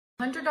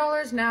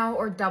$100 now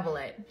or double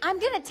it. I'm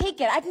gonna take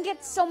it. I can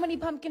get so many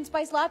pumpkin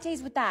spice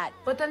lattes with that.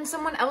 But then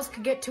someone else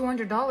could get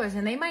 $200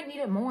 and they might need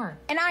it more.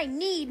 And I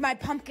need my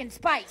pumpkin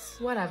spice.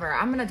 Whatever,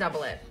 I'm gonna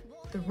double it.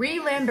 3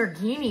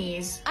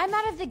 Lamborghinis? I'm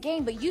out of the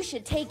game, but you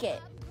should take it.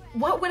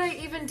 What would I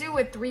even do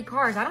with 3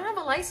 cars? I don't have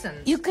a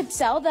license. You could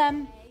sell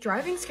them.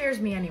 Driving scares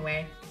me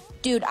anyway.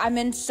 Dude, I'm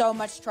in so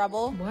much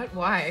trouble. What?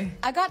 Why?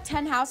 I got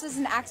 10 houses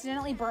and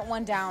accidentally burnt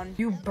one down.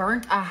 You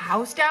burnt a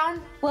house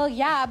down? Well,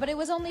 yeah, but it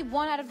was only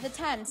 1 out of the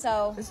 10,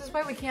 so... This is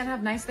why we can't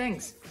have nice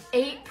things.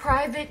 8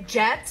 private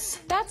jets?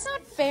 That's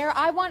not fair.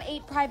 I want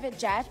 8 private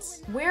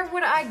jets. Where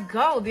would I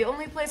go? The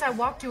only place I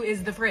walk to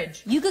is the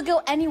fridge. You could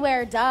go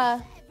anywhere,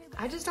 duh.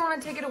 I just don't want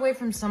to take it away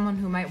from someone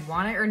who might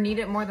want it or need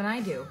it more than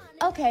I do.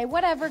 Okay,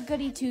 whatever,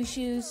 goody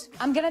two-shoes.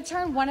 I'm gonna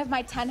turn one of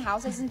my 10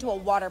 houses into a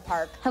water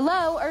park.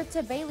 Hello, Earth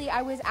to Bailey.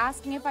 I was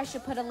asking if I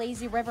should put a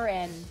lazy river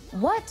in.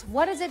 What?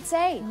 What does it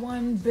say?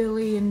 $1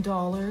 billion.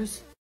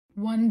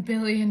 $1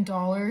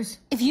 billion.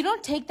 If you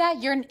don't take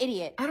that, you're an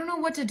idiot. I don't know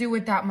what to do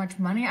with that much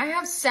money. I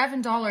have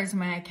 $7 in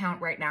my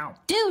account right now.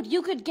 Dude,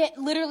 you could get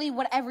literally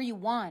whatever you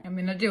want. I'm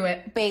gonna do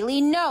it. Bailey,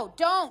 no,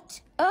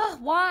 don't. Ugh,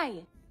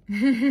 why?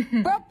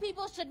 Broke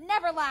people should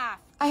never laugh.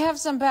 I have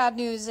some bad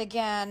news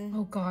again.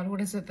 Oh God, what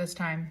is it this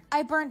time?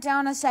 I burnt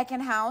down a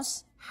second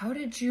house. How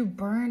did you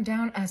burn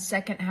down a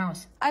second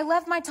house? I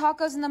left my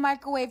tacos in the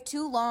microwave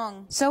too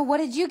long. So what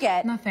did you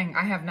get? Nothing.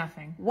 I have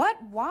nothing. What?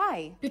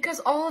 Why? Because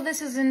all of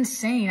this is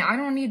insane. I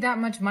don't need that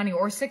much money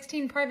or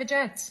 16 private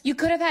jets. You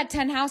could have had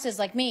 10 houses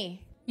like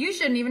me. You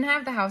shouldn't even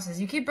have the houses.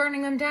 You keep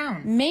burning them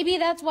down. Maybe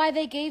that's why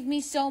they gave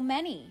me so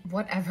many.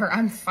 Whatever.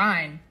 I'm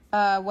fine.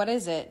 What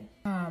is it?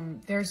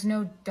 There's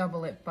no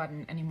double it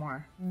button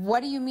anymore.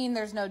 What do you mean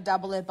there's no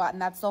double it button?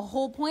 That's the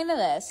whole point of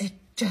this. It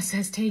just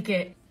says take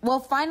it. Well,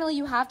 finally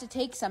you have to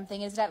take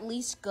something. Is it at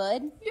least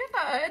good?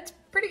 Yeah, it's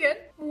pretty good.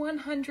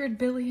 $100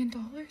 billion?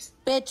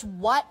 Bitch,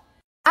 what?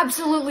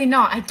 Absolutely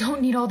not. I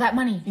don't need all that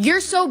money.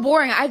 You're so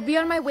boring. I'd be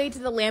on my way to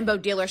the Lambo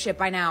dealership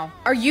by now.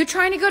 Are you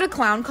trying to go to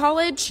clown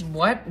college?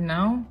 What?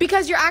 No?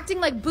 Because you're acting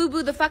like Boo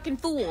Boo the fucking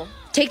fool.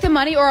 Take the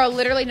money or I'll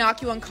literally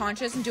knock you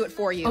unconscious and do it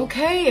for you.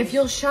 Okay, if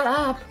you'll shut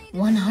up.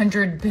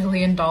 $100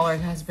 billion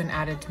has been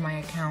added to my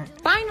account.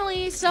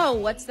 Finally, so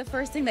what's the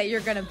first thing that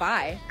you're gonna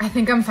buy? I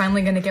think I'm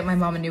finally gonna get my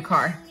mom a new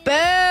car.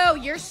 Boo,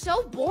 you're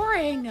so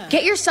boring.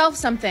 Get yourself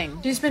something.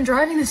 She's been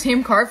driving the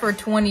same car for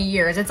 20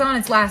 years. It's on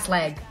its last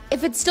leg.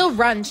 If it still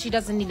runs, she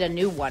doesn't need a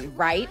new one,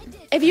 right?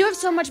 If you have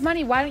so much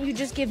money, why don't you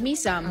just give me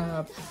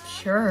some?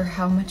 Sure.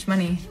 How much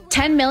money?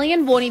 10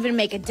 million won't even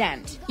make a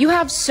dent. You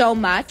have so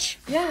much.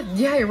 Yeah,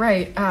 you're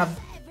right.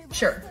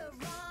 Sure.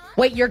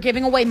 Wait, you're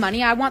giving away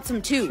money? I want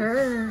some too.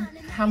 Sure.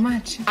 How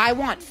much? I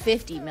want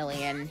 50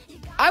 million.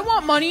 I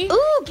want money.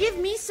 Ooh, give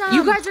me some.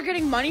 You guys are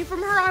getting money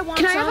from her? I want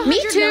some. Can I have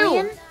me too.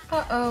 Million?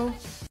 Uh-oh.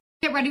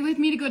 Get ready with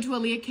me to go to a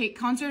Leah Kate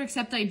concert,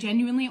 except I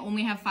genuinely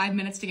only have 5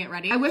 minutes to get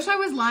ready. I wish I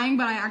was lying,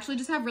 but I actually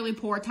just have really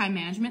poor time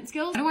management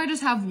skills. Why do I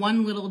just have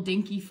one little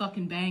dinky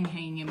fucking bang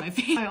hanging in my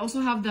face? I also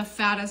have the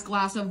fattest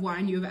glass of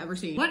wine you've ever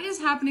seen. What is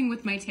happening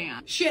with my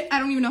tan? Shit, I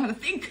don't even know how to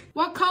think.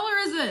 What color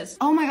is this?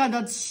 Oh my God,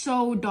 that's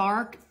so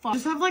dark. Fuck. I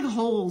just have like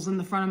holes in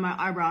the front of my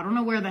eyebrow. I don't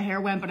know where the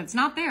hair went, but it's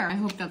not there. I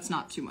hope that's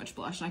not too much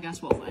blush. I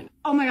guess we'll find.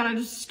 Oh my God, I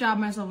just stabbed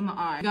myself in the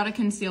eye. I gotta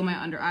conceal my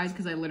under eyes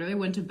because I literally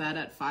went to bed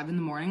at 5 in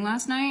the morning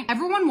last night.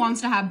 Everyone wants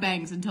to have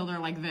bangs until they're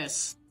like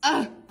this.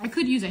 Ugh. I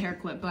could use a hair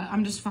clip, but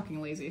I'm just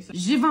fucking lazy. So.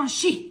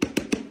 Givenchy.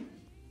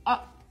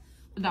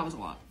 That was a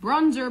lot.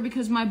 Bronzer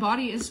because my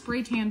body is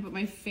spray tan, but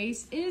my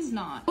face is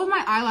not. All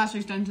my eyelash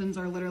extensions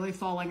are literally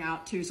falling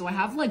out too, so I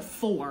have like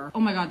 4. Oh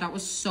my God, that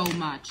was so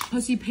much.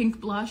 Pussy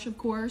pink blush, of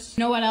course.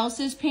 You know what else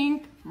is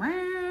pink?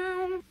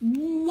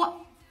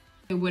 What?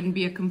 It wouldn't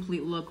be a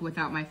complete look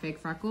without my fake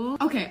freckle.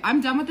 Okay, I'm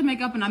done with the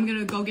makeup and I'm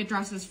gonna go get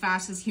dressed as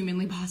fast as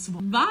humanly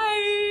possible.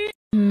 Bye!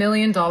 $1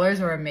 million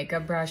or a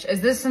makeup brush? Is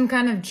this some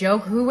kind of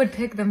joke? Who would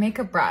pick the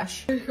makeup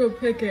brush? Let's go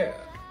pick it.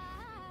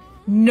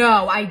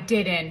 No, I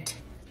didn't.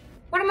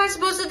 What am I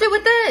supposed to do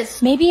with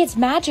this? Maybe it's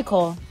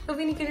magical.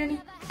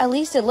 At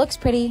least it looks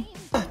pretty.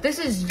 Oh, this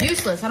is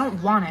useless. I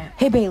don't want it.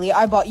 Hey Bailey,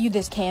 I bought you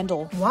this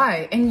candle.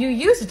 Why? And you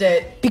used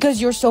it.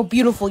 Because you're so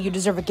beautiful, you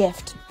deserve a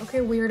gift. Okay,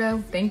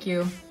 weirdo. Thank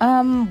you.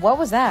 What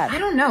was that? I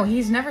don't know.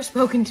 He's never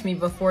spoken to me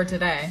before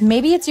today.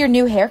 Maybe it's your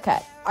new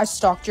haircut. I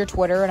stalked your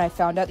Twitter and I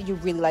found out that you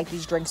really like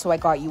these drinks, so I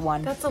got you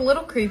one. That's a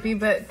little creepy,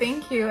 but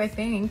thank you, I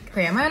think.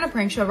 Okay, am I on a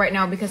prank show right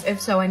now? Because if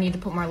so, I need to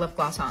put more lip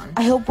gloss on.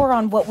 I hope we're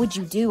on What Would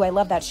You Do? I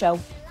love that show.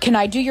 Can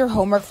I do your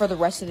homework for the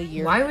rest of the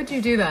year? Why would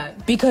you do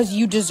that? Because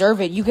you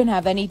deserve it. You can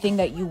have anything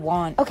that you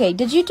want. Okay,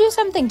 did you do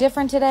something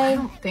different today? I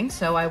don't think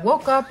so. I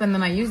woke up and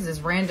then I used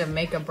this random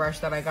makeup brush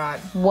that I got.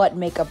 What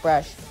makeup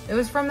brush? It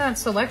was from that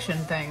selection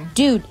thing.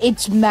 Dude,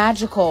 it's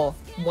magical.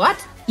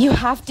 What? You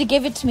have to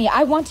give it to me.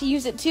 I want to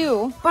use it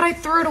too. But I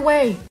threw it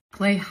away.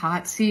 Play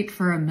hot seat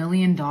for $1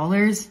 million?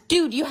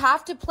 Dude, you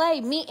have to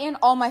play. Me and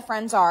all my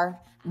friends are.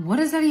 What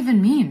does that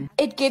even mean?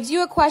 It gives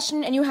you a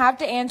question and you have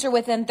to answer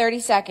within 30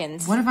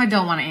 seconds. What if I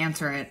don't want to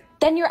answer it?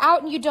 Then you're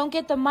out and you don't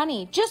get the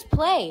money. Just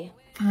play.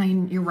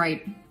 Fine, you're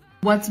right.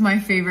 What's my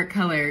favorite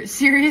color?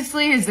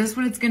 Seriously, is this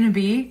what it's gonna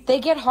be?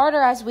 They get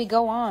harder as we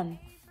go on.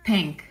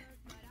 Pink.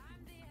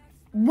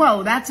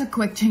 Whoa, that's a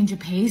quick change of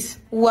pace.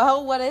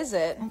 Well, what is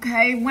it?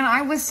 Okay, when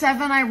I was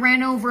 7, I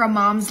ran over a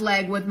mom's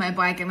leg with my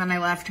bike and then I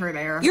left her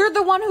there. You're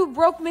the one who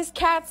broke Miss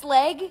Cat's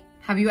leg?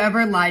 Have you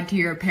ever lied to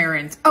your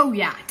parents? Oh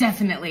yeah,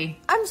 definitely.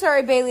 I'm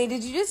sorry, Bailey,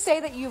 did you just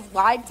say that you've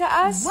lied to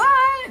us?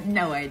 What?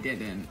 No, I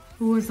didn't.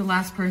 Who was the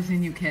last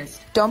person you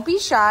kissed? Don't be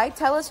shy,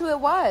 tell us who it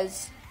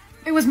was.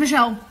 It was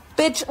Michelle.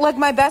 Bitch, like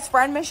my best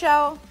friend,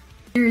 Michelle?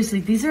 Seriously,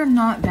 these are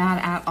not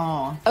bad at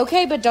all.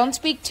 Okay, but don't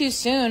speak too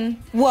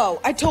soon. Whoa,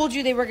 I told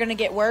you they were gonna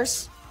get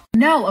worse.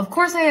 No, of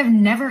course I have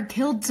never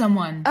killed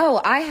someone.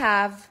 Oh, I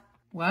have.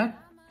 What?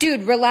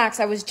 Dude, relax,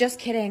 I was just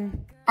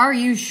kidding. Are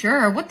you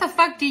sure? What the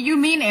fuck do you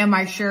mean, am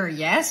I sure?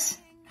 Yes?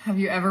 Have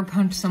you ever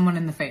punched someone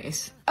in the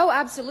face? Oh,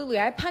 absolutely,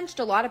 I punched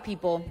a lot of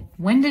people.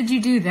 When did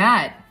you do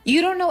that?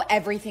 You don't know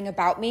everything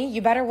about me,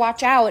 you better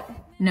watch out.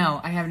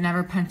 No, I have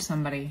never punched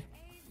somebody.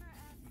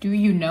 Do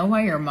you know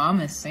why your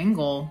mom is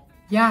single?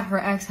 Yeah, her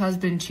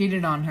ex-husband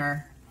cheated on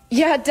her.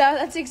 Yeah, duh,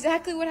 that's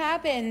exactly what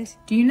happened.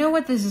 Do you know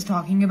what this is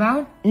talking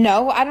about?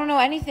 No, I don't know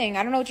anything.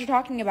 I don't know what you're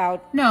talking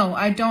about. No,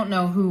 I don't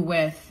know who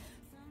with.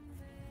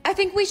 I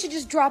think we should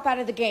just drop out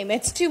of the game.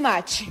 It's too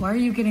much. Why are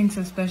you getting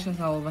suspicious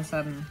all of a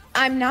sudden?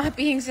 I'm not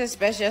being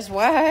suspicious.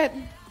 What?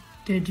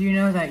 Did you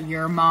know that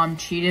your mom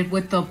cheated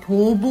with the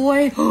pool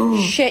boy?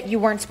 Shit, you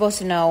weren't supposed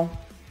to know.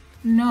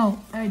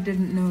 No, I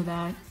didn't know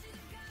that.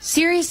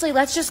 Seriously,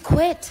 let's just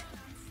quit.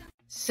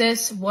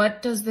 Sis,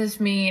 what does this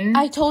mean?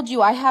 I told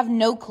you, I have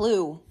no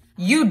clue.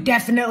 You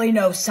definitely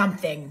know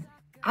something.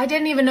 I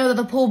didn't even know that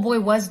the pool boy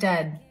was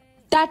dead.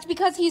 That's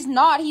because he's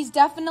not. He's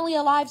definitely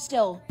alive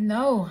still.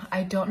 No,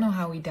 I don't know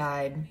how he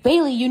died.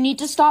 Bailey, you need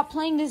to stop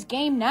playing this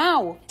game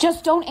now.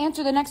 Just don't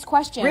answer the next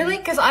question. Really?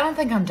 Because I don't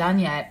think I'm done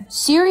yet.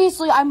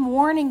 Seriously, I'm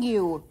warning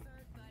you.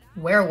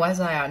 Where was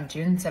I on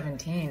June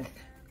 17th?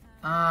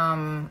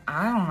 I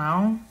don't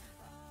know.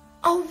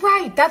 Oh,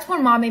 right. That's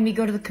when Mom made me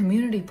go to the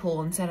community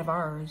pool instead of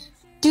ours.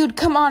 Dude,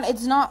 come on.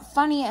 It's not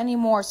funny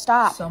anymore.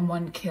 Stop.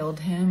 Someone killed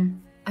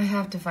him. I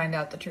have to find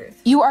out the truth.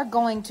 You are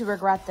going to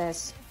regret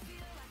this.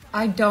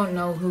 I don't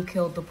know who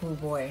killed the pool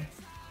boy.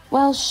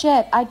 Well,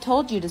 shit. I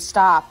told you to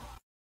stop.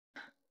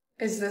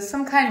 Is this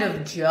some kind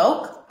of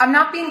joke? I'm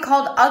not being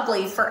called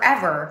ugly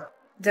forever.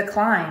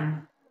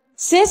 Decline.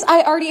 Sis,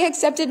 I already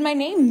accepted my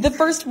name. The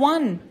first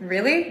one.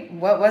 Really?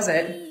 What was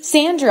it?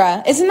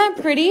 Sandra. Isn't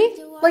that pretty?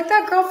 Like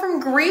that girl from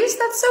Greece?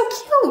 That's so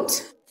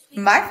cute.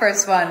 My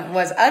first one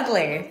was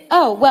ugly.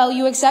 Oh, well,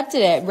 you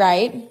accepted it,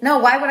 right? No,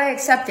 why would I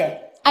accept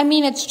it? I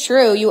mean, it's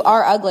true. You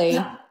are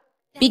ugly.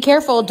 Be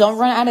careful. Don't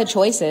run out of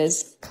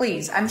choices.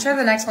 Please, I'm sure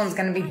the next one's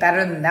gonna be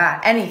better than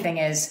that. Anything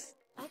is.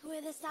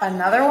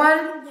 Another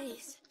one?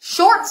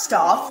 Short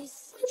stuff?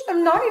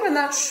 I'm not even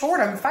that short.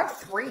 I'm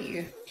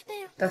 5'3".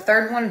 The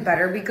third one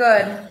better be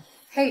good.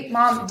 Hey,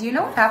 Mom, do you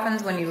know what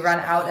happens when you run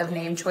out of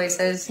name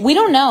choices? We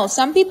don't know.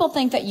 Some people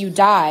think that you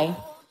die.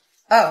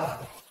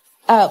 Oh.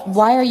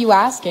 Why are you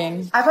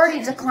asking? I've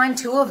already declined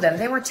 2 of them.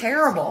 They were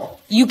terrible.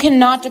 You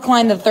cannot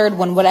decline the third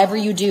one, whatever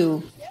you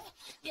do.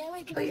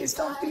 Please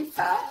don't be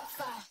fat.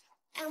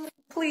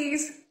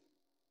 Please.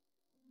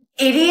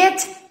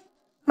 Idiot?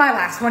 My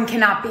last one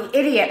cannot be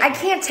idiot. I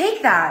can't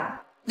take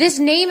that. This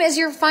name is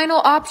your final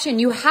option.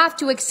 You have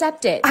to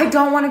accept it. I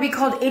don't want to be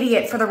called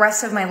idiot for the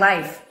rest of my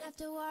life.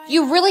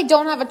 You really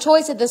don't have a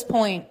choice at this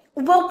point.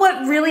 Well,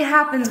 what really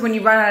happens when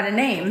you run out of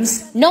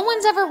names? No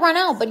one's ever run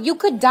out, but you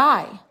could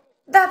die.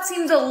 That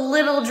seems a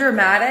little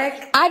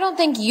dramatic. I don't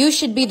think you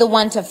should be the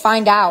one to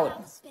find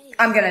out.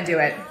 I'm gonna do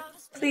it.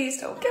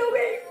 Please don't kill me.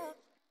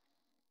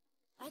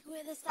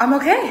 I'm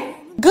okay.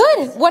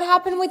 Good. What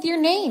happened with your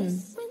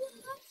name?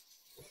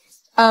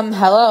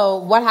 Hello.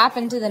 What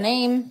happened to the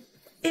name?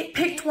 It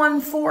picked one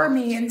for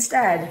me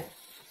instead.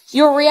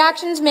 Your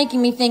reaction's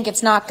making me think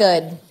it's not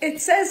good. It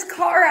says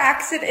car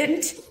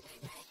accident.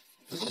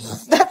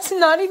 That's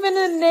not even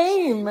a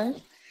name.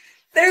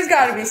 There's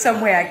gotta be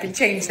some way I can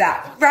change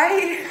that,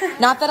 right?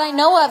 Not that I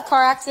know of,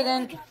 car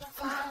accident.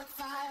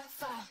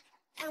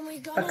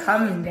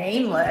 Become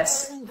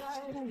nameless.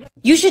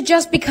 You should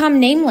just become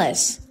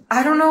nameless.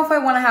 I don't know if I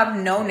want to have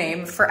no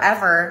name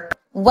forever.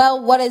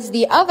 Well, what is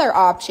the other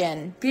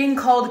option? Being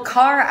called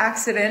car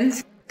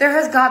accident. There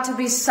has got to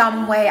be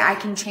some way I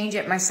can change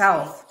it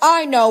myself.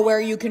 I know where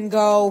you can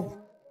go.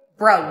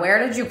 Bro,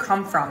 where did you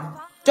come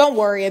from? Don't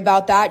worry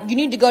about that. You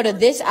need to go to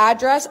this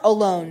address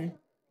alone.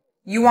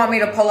 You want me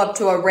to pull up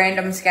to a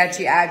random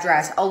sketchy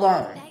address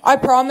alone? I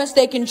promise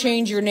they can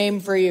change your name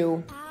for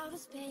you.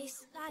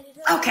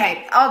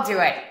 Okay, I'll do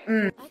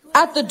it.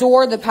 At the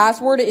door, the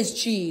password is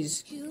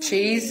cheese.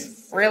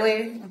 Cheese?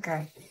 Really?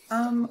 Okay.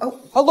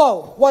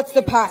 Hello, what's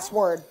the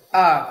password?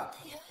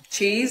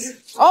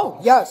 Cheese? Oh,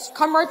 yes,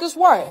 come right this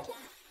way.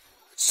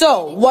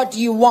 So, what do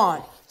you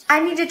want?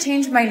 I need to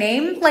change my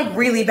name, like,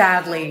 really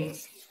badly.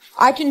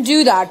 I can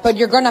do that, but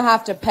you're gonna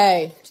have to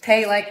pay.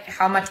 Pay, like,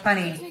 how much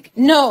money?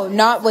 No,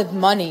 not with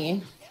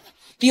money.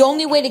 The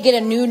only way to get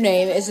a new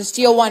name is to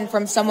steal one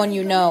from someone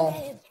you know.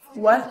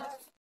 What?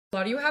 A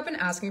lot of you have been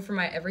asking for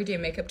my everyday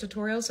makeup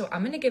tutorial, so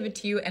I'm gonna give it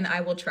to you and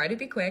I will try to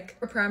be quick.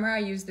 For primer, I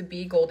use the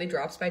Be Goldie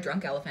Drops by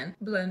Drunk Elephant.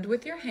 Blend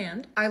with your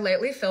hand. I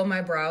lightly fill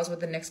my brows with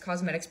the NYX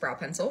Cosmetics brow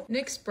pencil.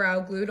 NYX brow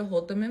glue to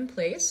hold them in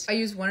place. I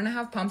use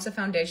 1.5 pumps of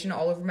foundation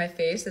all over my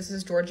face. This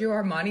is Giorgio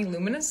Armani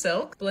Luminous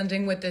Silk.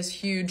 Blending with this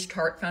huge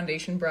Tarte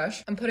foundation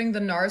brush. I'm putting the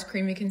NARS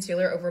Creamy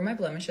Concealer over my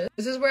blemishes.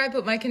 This is where I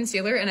put my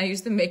concealer and I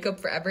use the Makeup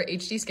Forever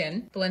HD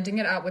Skin. Blending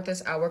it out with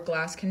this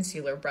Hourglass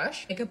concealer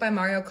brush. Makeup by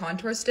Mario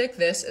contour stick.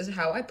 This is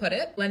how I put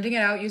it. Blending it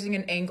out using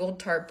an angled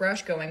Tarte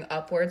brush going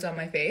upwards on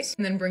my face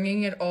and then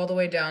bringing it all the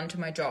way down to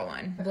my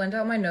jawline. I blend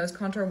out my nose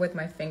contour with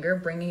my finger,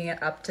 bringing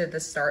it up to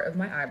the start of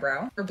my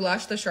eyebrow. For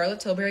blush, the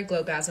Charlotte Tilbury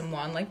Glowgasm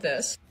wand like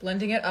this.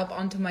 Blending it up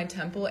onto my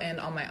temple and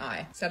on my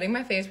eye. Setting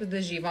my face with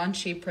the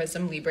Givenchy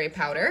Prism Libre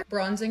powder.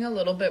 Bronzing a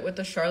little bit with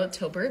the Charlotte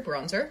Tilbury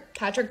bronzer.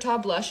 Patrick Ta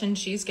blush and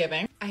She's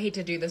Giving. I hate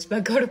to do this,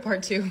 but go to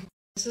part 2.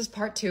 This is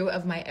part 2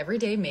 of my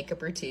everyday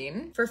makeup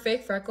routine. For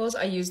fake freckles,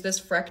 I use this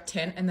Freck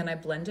tint and then I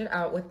blend it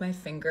out with my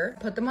finger.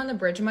 Put them on the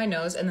bridge of my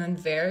nose and then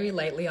very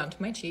lightly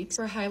onto my cheeks.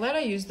 For highlight, I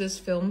use this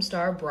Film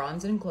Star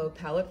Bronze and Glow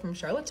palette from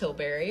Charlotte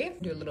Tilbury.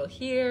 Do a little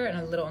here and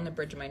a little on the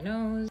bridge of my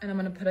nose. And I'm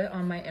gonna put it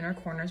on my inner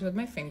corners with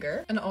my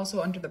finger and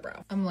also under the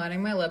brow. I'm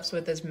lining my lips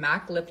with this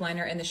MAC lip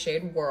liner in the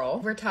shade Whirl.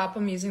 Over top,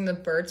 I'm using the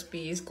Burt's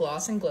Bees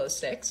Gloss and Glow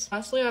Sticks.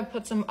 Lastly, I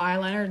put some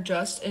eyeliner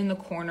just in the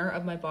corner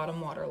of my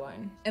bottom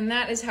waterline. And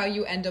that is how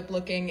you end up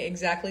looking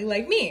exactly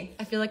like me.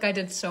 I feel like I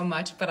did so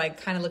much, but I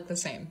kind of look the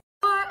same.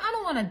 I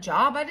don't want a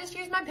job. I just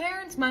use my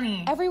parents'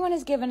 money. Everyone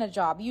is given a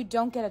job. You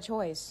don't get a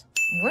choice.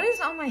 What is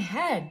on my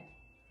head?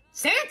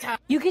 Santa!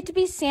 You get to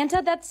be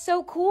Santa? That's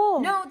so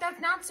cool. No,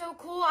 that's not so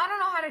cool. I don't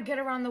know how to get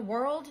around the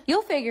world.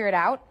 You'll figure it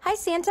out. Hi,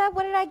 Santa.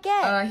 What did I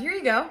get? Here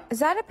you go. Is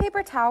that a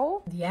paper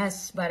towel?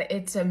 Yes, but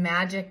it's a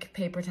magic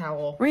paper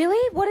towel.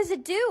 Really? What does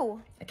it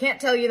do? I can't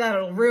tell you that.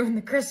 It'll ruin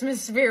the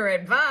Christmas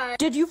spirit. Bye.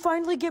 Did you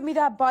finally get me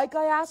that bike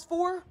I asked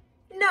for?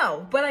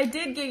 No, but I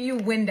did get you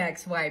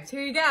Windex wipes.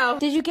 Here you go.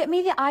 Did you get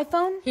me the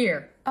iPhone?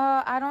 Here.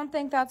 I don't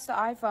think that's the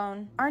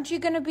iPhone. Aren't you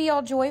gonna be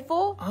all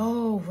joyful?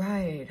 Oh,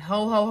 right.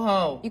 Ho, ho,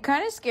 ho. You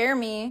kind of scare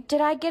me. Did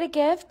I get a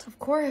gift? Of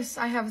course,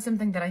 I have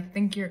something that I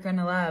think you're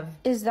gonna love.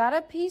 Is that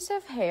a piece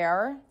of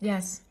hair?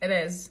 Yes, it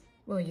is.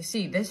 Well, you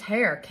see, this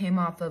hair came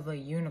off of a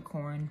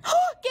unicorn.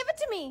 Give it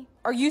to me!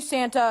 Are you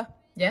Santa?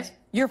 Yes?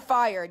 You're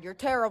fired. You're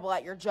terrible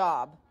at your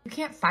job. You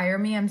can't fire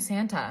me, I'm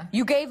Santa.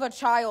 You gave a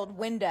child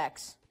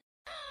Windex.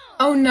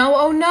 Oh no,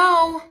 oh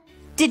no!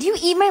 Did you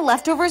eat my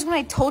leftovers when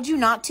I told you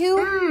not to?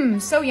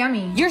 Mmm, so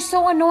yummy. You're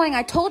so annoying.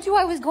 I told you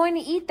I was going to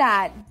eat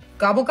that.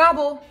 Gobble,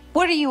 gobble.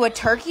 What are you, a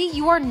turkey?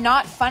 You are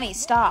not funny.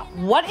 Stop.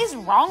 What is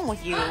wrong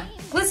with you?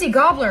 Glizzy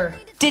gobbler.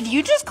 Did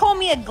you just call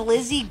me a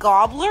glizzy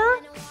gobbler?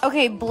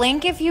 Okay,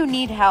 blink if you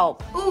need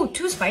help. Ooh,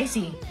 too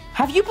spicy.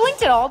 Have you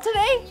blinked at all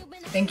today?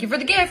 Thank you for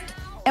the gift.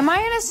 Am I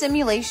in a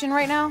simulation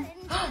right now?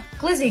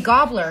 Glizzy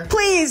gobbler.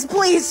 Please,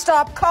 please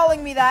stop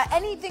calling me that.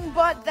 Anything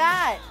but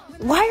that.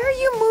 Why are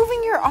you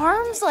moving your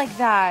arms like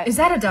that? Is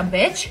that a dumb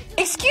bitch?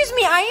 Excuse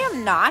me, I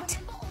am not.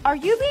 Are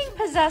you being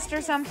possessed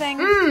or something?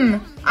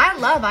 I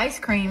love ice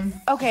cream.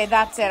 Okay,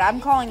 that's it.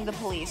 I'm calling the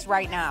police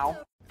right now.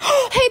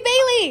 Hey,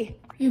 Bailey!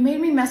 You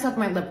made me mess up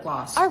my lip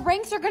gloss. Our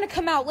ranks are gonna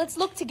come out. Let's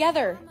look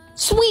together.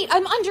 Sweet,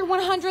 I'm under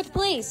 100th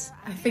place.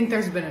 I think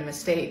there's been a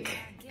mistake.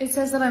 It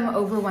says that I'm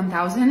over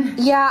 1,000.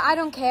 Yeah, I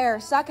don't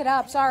care. Suck it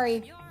up.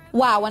 Sorry.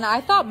 Wow, and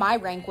I thought my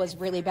rank was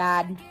really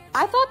bad.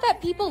 I thought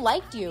that people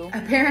liked you.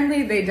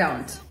 Apparently they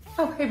don't.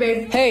 Oh, hey,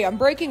 babe. Hey, I'm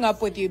breaking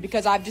up with you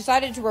because I've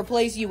decided to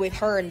replace you with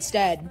her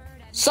instead.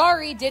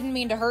 Sorry, didn't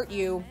mean to hurt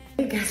you.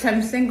 I guess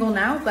I'm single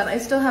now, but I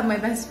still have my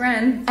best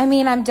friend. I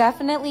mean, I'm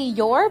definitely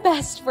your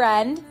best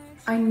friend.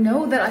 I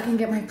know that I can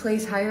get my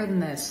place higher than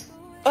this.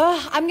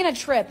 Ugh, I'm gonna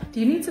trip. Do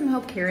you need some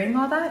help carrying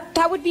all that?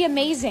 That would be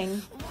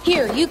amazing.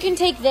 Here, you can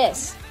take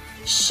this.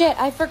 Shit,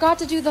 I forgot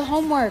to do the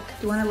homework. Do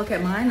you want to look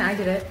at mine? I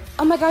did it.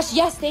 Oh my gosh,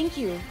 yes, thank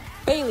you.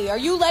 Bailey, are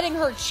you letting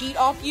her cheat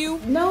off you?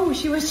 No,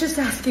 she was just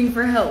asking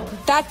for help.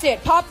 That's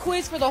it, pop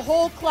quiz for the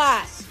whole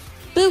class.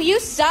 Boo, you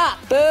suck.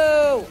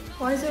 Boo.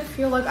 Why does it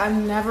feel like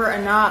I'm never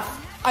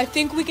enough? I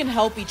think we can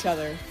help each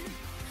other.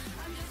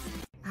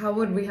 How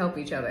would we help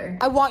each other?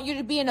 I want you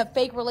to be in a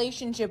fake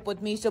relationship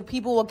with me so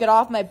people will get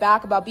off my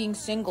back about being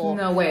single.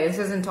 No way, this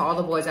isn't to all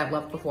the boys I've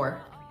left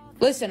before.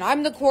 Listen,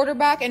 I'm the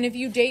quarterback, and if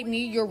you date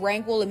me, your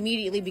rank will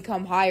immediately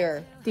become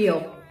higher.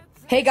 Deal.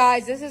 Hey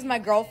guys, this is my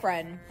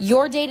girlfriend.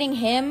 You're dating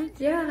him?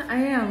 Yeah, I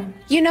am.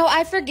 You know,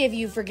 I forgive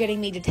you for getting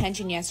me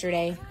detention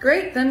yesterday.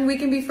 Great, then we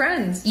can be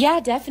friends.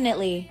 Yeah,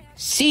 definitely.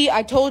 See,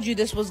 I told you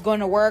this was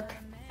gonna work.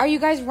 Are you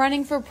guys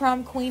running for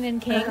prom queen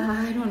and king?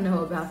 I don't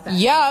know about that.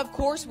 Yeah, of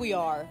course we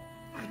are.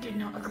 I did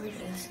not agree to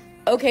this.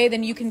 Okay,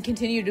 then you can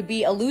continue to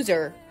be a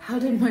loser. How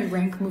did my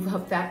rank move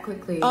up that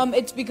quickly?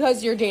 It's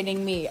because you're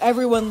dating me.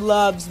 Everyone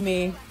loves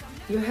me.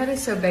 Your head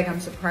is so big, I'm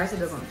surprised it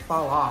doesn't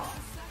fall off.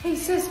 Hey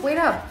sis, wait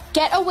up.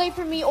 Get away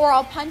from me or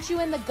I'll punch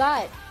you in the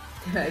gut.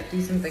 Did I do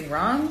something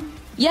wrong?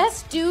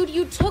 Yes, dude,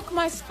 you took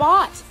my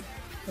spot.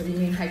 What do you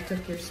mean I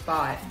took your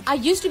spot? I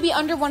used to be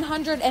under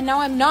 100 and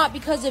now I'm not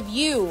because of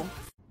you.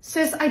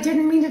 Sis, I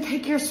didn't mean to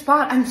take your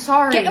spot. I'm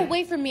sorry. Get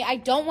away from me. I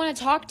don't want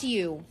to talk to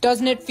you.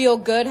 Doesn't it feel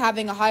good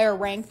having a higher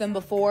rank than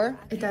before?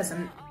 It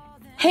doesn't.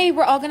 Hey,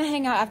 we're all gonna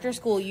hang out after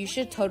school. You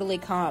should totally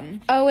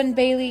come. Oh, and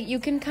Bailey, you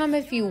can come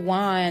if you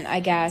want, I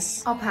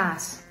guess. I'll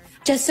pass.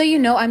 Just so you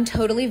know, I'm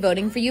totally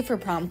voting for you for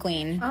prom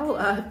queen.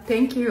 Oh,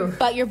 thank you.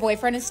 But your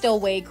boyfriend is still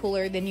way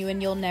cooler than you,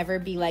 and you'll never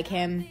be like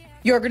him.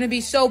 You're gonna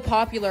be so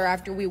popular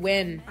after we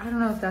win. I don't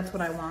know if that's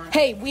what I want.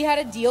 Hey, we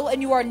had a deal,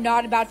 and you are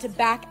not about to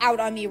back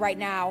out on me right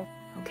now.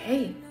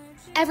 Okay.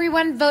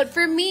 Everyone vote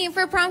for me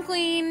for prom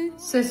queen.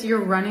 Sis,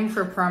 you're running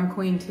for prom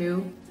queen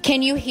too?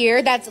 Can you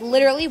hear? That's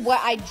literally what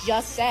I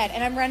just said,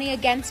 and I'm running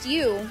against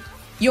you.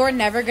 You're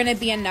never gonna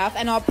be enough,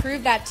 and I'll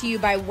prove that to you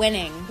by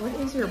winning. What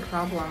is your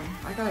problem?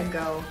 I gotta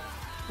go.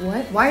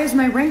 What? Why is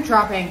my rank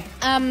dropping?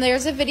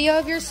 There's a video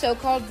of your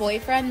so-called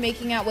boyfriend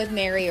making out with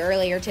Mary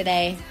earlier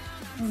today.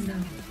 Oh no.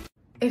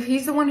 If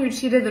he's the one who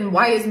cheated, then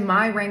why is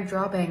my rank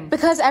dropping?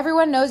 Because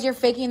everyone knows you're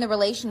faking the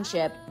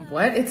relationship.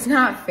 What? It's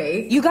not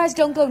fake. You guys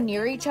don't go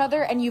near each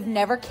other, and you've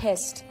never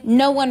kissed.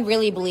 No one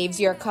really believes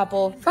you're a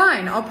couple.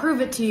 Fine, I'll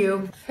prove it to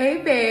you.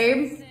 Hey,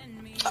 babe.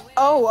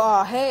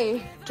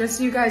 Hey. Just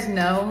so you guys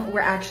know, we're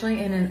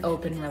actually in an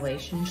open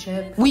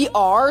relationship. We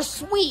are?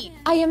 Sweet.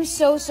 I am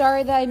so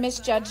sorry that I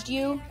misjudged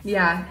you.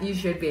 Yeah, you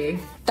should be.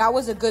 That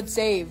was a good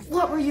save.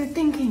 What were you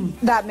thinking?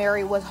 That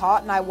Mary was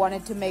hot and I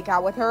wanted to make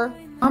out with her.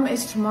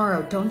 It's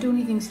tomorrow. Don't do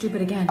anything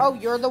stupid again. Oh,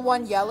 you're the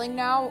one yelling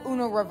now?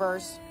 Uno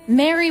reverse.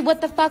 Mary, what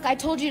the fuck? I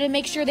told you to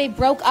make sure they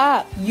broke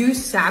up. You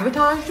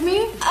sabotaged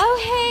me?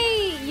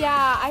 Oh, hey.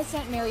 Yeah, I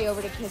sent Mary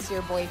over to kiss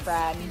your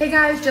boyfriend. Hey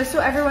guys, just so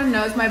everyone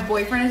knows, my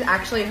boyfriend is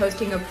actually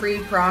hosting a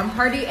pre-prom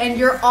party and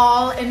you're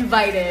all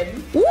invited.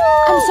 Woo!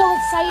 I'm so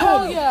excited.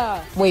 Hell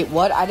yeah. Wait,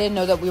 what? I didn't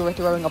know that we were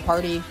throwing a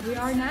party. We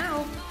are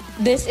now.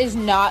 This is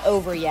not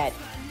over yet.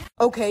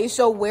 Okay,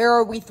 so where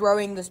are we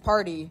throwing this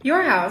party?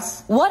 Your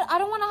house. What? I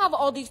don't want to have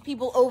all these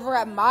people over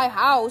at my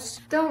house.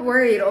 Don't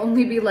worry, it'll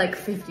only be like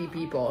 50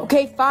 people.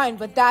 Okay, fine,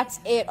 but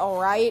that's it,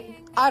 all right?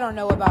 I don't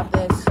know about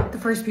this. The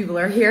first people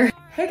are here.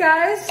 Hey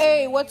guys.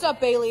 Hey, what's up,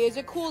 Bailey? Is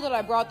it cool that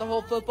I brought the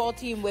whole football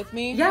team with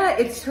me? Yeah,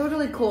 it's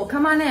totally cool.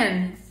 Come on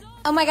in.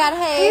 Oh my god,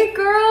 hey. Hey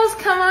girls,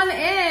 come on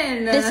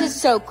in. This is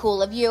so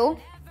cool of you.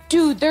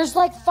 Dude, there's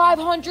like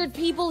 500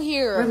 people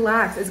here.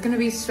 Relax, it's gonna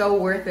be so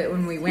worth it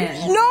when we win.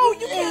 No,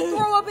 you can't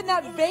throw up in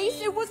that vase.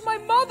 It was my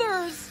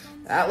mother's.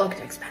 That looked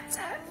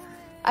expensive.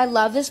 I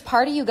love this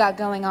party you got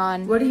going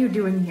on. What are you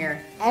doing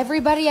here?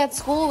 Everybody at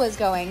school was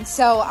going,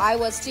 so I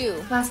was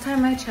too. Last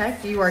time I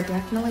checked, you are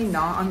definitely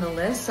not on the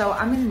list, so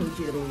I'm gonna need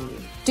you to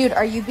leave. Dude,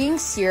 are you being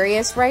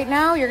serious right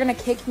now? You're gonna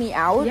kick me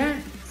out? Yeah,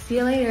 see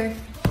you later.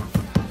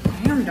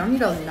 Damn, don't need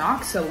to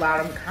knock so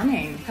loud, I'm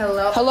coming.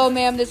 Hello? Hello,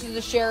 ma'am, this is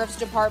the sheriff's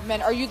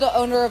department. Are you the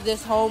owner of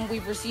this home?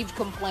 We've received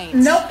complaints.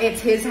 Nope,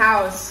 it's his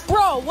house.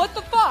 Bro, what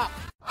the fuck?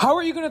 How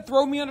are you gonna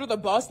throw me under the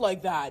bus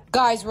like that?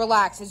 Guys,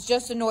 relax. It's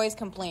just a noise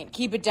complaint.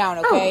 Keep it down,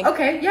 okay? Oh,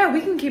 okay, yeah, we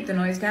can keep the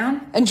noise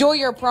down. Enjoy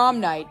your prom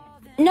night.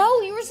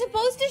 No, you were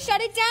supposed to shut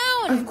it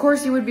down. Of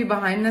course you would be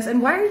behind this,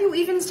 and why are you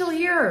even still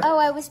here? Oh,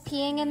 I was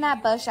peeing in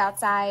that bush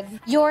outside.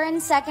 You're in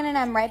second and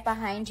I'm right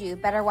behind you.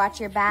 Better watch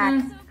your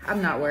back.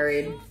 I'm not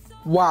worried.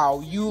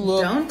 Wow, you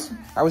look... Don't?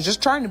 I was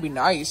just trying to be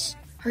nice.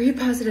 Are you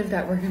positive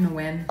that we're gonna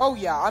win? Oh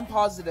yeah, I'm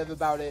positive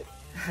about it.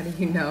 How do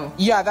you know?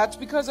 Yeah, that's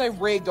because I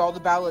rigged all the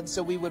ballots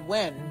so we would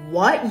win.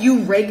 What?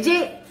 You rigged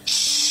it?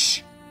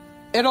 Shh!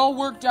 It all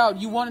worked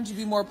out. You wanted to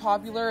be more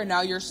popular and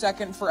now you're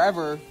second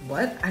forever.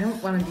 What? I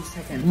don't want to be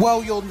second.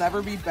 Well, you'll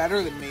never be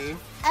better than me.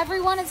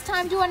 Everyone, it's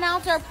time to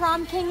announce our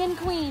prom king and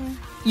queen.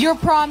 Your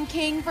prom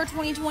king for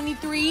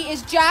 2023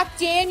 is Jack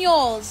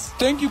Daniels.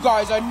 Thank you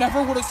guys, I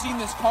never would have seen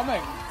this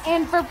coming.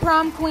 And for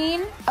prom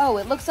queen, oh,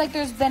 it looks like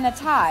there's been a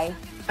tie.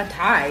 A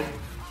tie?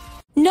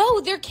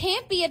 No, there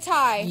can't be a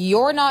tie.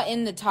 You're not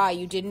in the tie.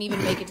 You didn't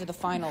even make it to the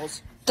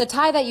finals. The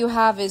tie that you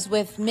have is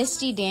with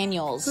Misty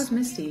Daniels. Who's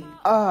Misty?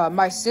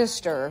 My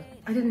sister.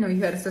 I didn't know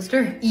you had a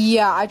sister.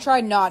 Yeah, I try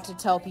not to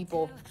tell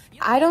people.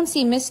 I don't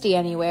see Misty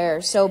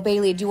anywhere. So,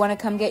 Bailey, do you want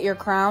to come get your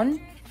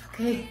crown?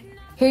 Okay.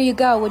 Here you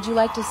go. Would you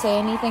like to say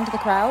anything to the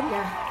crowd?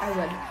 Yeah, I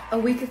would.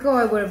 A week ago,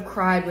 I would have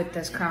cried with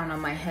this crown on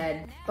my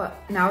head. But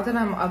now that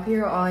I'm up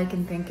here, all I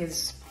can think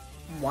is,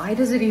 why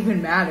does it even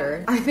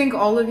matter? I think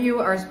all of you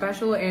are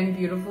special and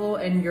beautiful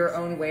in your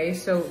own way,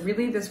 so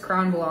really this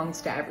crown belongs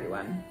to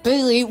everyone.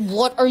 Bailey,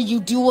 what are you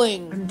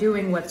doing? I'm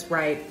doing what's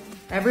right.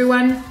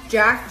 Everyone,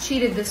 Jack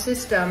cheated the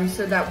system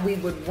so that we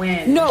would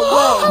win. No way!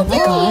 Oh my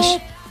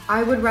gosh.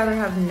 I would rather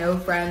have no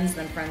friends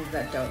than friends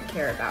that don't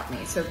care about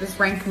me, so this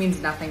rank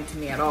means nothing to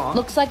me at all.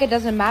 Looks like it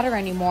doesn't matter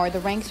anymore. The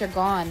ranks are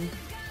gone.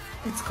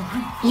 It's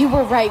gone. You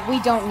were right. We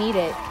don't need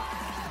it.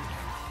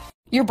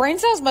 Your brain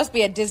cells must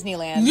be at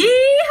Disneyland.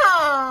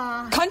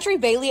 Yeehaw! Country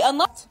Bailey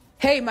unlocked.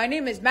 Hey, my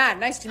name is Matt.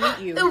 Nice to meet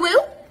you. Woo?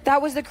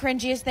 That was the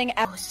cringiest thing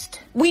ever.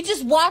 We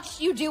just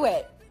watched you do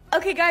it.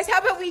 Okay, guys, how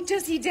about we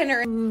just eat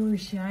dinner? Ooh,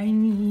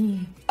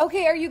 shiny.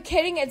 Okay, are you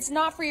kidding? It's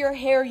not for your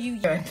hair, you...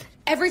 Good.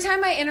 Every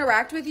time I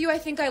interact with you, I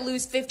think I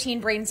lose 15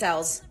 brain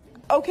cells.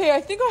 Okay,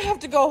 I think I have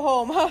to go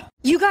home, huh?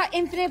 You got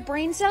infinite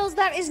brain cells?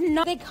 That is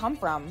not where they come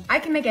from. I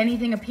can make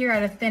anything appear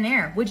out of thin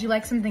air. Would you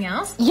like something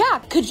else? Yeah,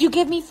 could you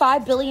give me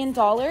 $5 billion?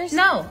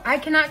 No, I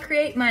cannot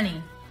create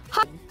money.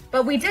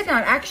 But we did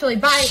not actually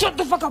buy— Shut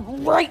the fuck up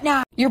right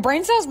now. Your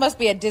brain cells must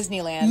be at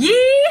Disneyland.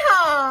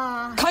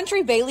 Yeehaw!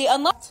 Country Bailey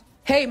unlocked.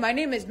 Hey, my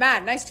name is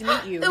Matt. Nice to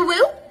meet you. The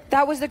woo?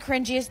 That was the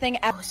cringiest thing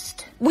ever.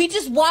 We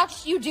just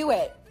watched you do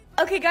it.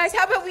 Okay, guys,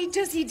 how about we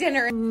just eat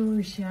dinner?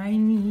 Ooh,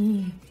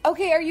 shiny.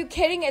 Okay, are you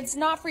kidding? It's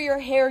not for your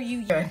hair,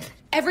 you— Good.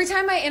 Every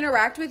time I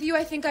interact with you,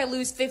 I think I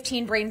lose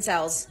 15 brain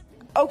cells.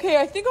 Okay,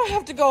 I think I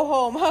have to go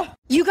home, huh?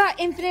 You got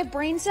infinite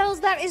brain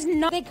cells? That is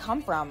not where they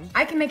come from.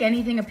 I can make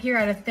anything appear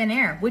out of thin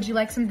air. Would you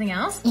like something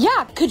else?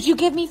 Yeah, could you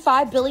give me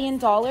 $5 billion?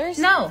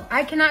 No,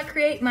 I cannot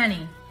create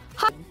money.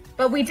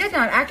 But we did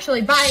not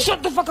actually buy—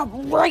 Shut the fuck up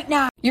right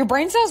now. Your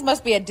brain cells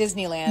must be at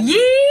Disneyland.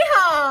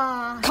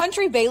 Yeehaw!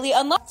 Country Bailey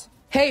unlocked.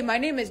 Hey, my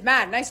name is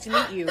Matt. Nice to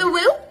meet you. The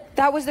woo?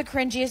 That was the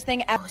cringiest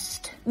thing ever.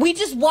 We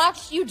just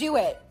watched you do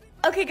it.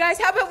 Okay, guys,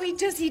 how about we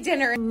just eat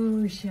dinner?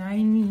 Ooh,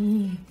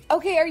 shiny.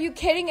 Okay, are you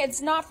kidding?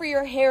 It's not for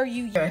your hair,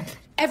 you— Good.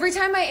 Every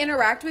time I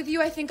interact with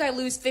you, I think I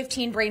lose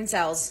 15 brain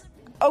cells.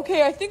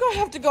 Okay, I think I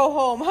have to go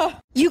home, huh?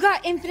 You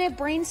got infinite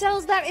brain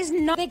cells? That is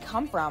not where they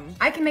come from.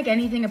 I can make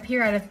anything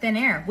appear out of thin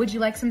air. Would you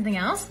like something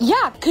else?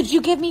 Yeah, could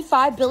you give me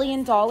 $5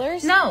 billion?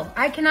 No,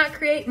 I cannot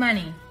create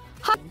money.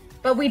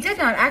 But we did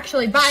not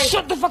actually buy—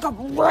 Shut the fuck up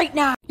right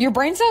now. Your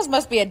brain cells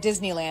must be at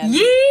Disneyland.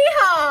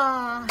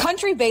 Yeehaw!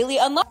 Country Bailey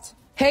unlocked.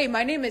 Hey,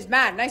 my name is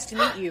Matt. Nice to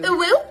meet you. The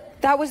woo?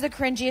 That was the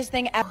cringiest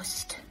thing ever.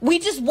 We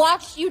just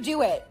watched you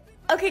do it.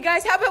 Okay,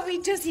 guys, how about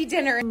we just eat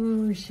dinner?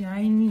 Ooh,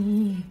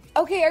 shiny.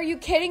 Okay, are you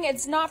kidding?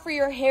 It's not for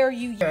your hair,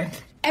 you— Good.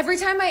 Every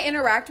time I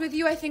interact with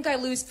you, I think I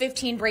lose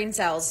 15 brain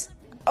cells.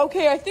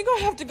 Okay, I think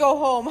I have to go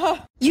home, huh?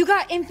 You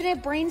got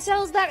infinite brain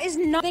cells? That is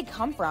not where they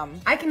come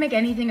from. I can make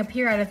anything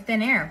appear out of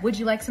thin air. Would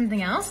you like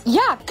something else?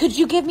 Yeah, could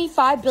you give me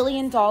 $5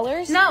 billion?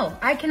 No,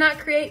 I cannot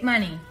create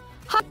money.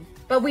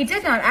 But we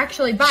did not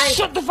actually buy—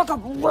 Shut the fuck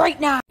up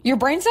right now. Your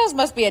brain cells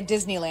must be at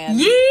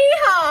Disneyland.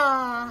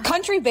 Yeehaw!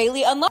 Country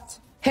Bailey unlocked.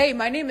 Hey,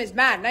 my name is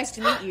Matt. Nice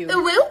to meet you. The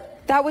woo?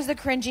 That was the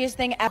cringiest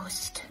thing ever.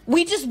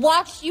 We just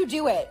watched you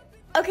do it.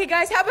 Okay,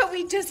 guys, how about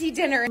we just eat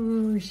dinner?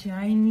 Ooh,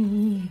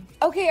 shiny.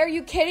 Okay, are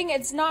you kidding?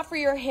 It's not for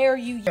your hair,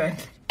 you— Good.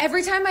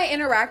 Every time I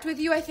interact with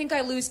you, I think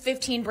I lose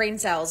 15 brain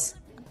cells.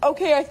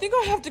 Okay, I think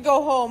I have to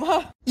go home,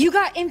 huh? You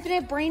got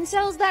infinite brain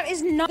cells? That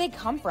is not where they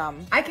come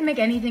from. I can make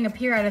anything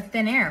appear out of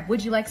thin air.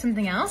 Would you like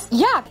something else?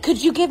 Yeah,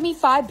 could you give me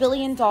 $5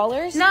 billion?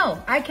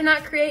 No, I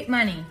cannot create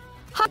money.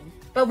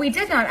 But we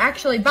did not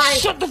actually buy—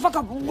 Shut the fuck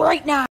up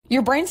right now.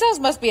 Your brain cells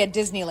must be at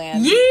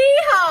Disneyland.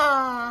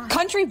 Yeehaw!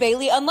 Country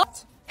Bailey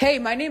unlocked. Hey,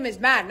 my name is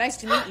Matt. Nice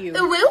to meet you.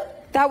 The woo?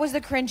 That was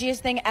the cringiest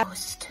thing ever.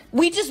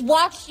 We just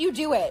watched you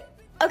do it.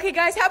 Okay,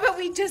 guys, how about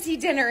we just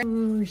eat dinner?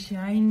 Ooh,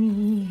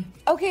 shiny.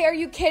 Okay, are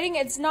you kidding?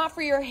 It's not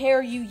for your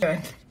hair, you— Good.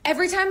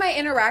 Every time I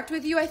interact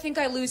with you, I think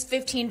I lose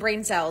 15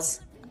 brain cells.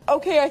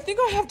 Okay, I think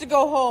I have to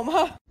go home,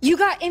 huh? You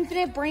got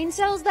infinite brain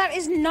cells? That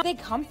is not where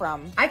they come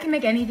from. I can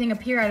make anything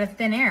appear out of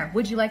thin air.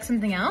 Would you like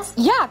something else?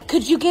 Yeah,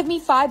 could you give me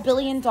 $5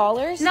 billion?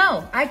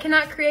 No, I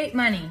cannot create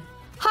money.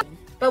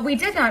 But we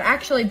did not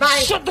actually buy—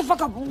 Shut the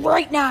fuck up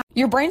right now.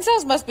 Your brain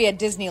cells must be at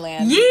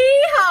Disneyland.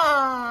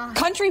 Yeehaw!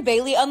 Country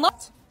Bailey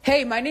unlocked.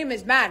 Hey, my name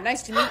is Matt.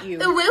 Nice to meet you.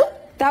 The woo?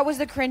 That was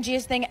the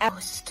cringiest thing ever.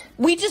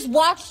 We just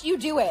watched you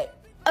do it.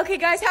 Okay,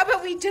 guys, how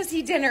about we just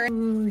eat dinner?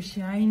 Ooh,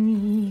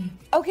 shiny.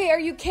 Okay, are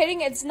you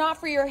kidding? It's not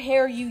for your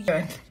hair, you—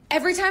 Good.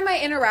 Every time I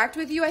interact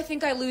with you, I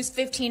think I lose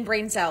 15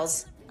 brain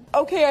cells.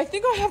 Okay, I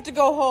think I have to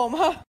go home,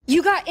 huh?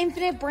 You got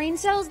infinite brain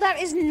cells?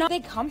 That is not where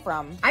they come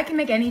from. I can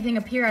make anything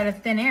appear out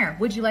of thin air.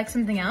 Would you like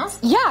something else?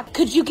 Yeah,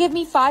 could you give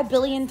me $5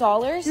 billion?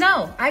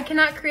 No, I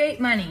cannot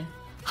create money.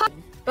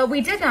 But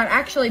we did not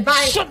actually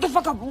buy— Shut the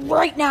fuck up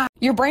right now.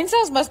 Your brain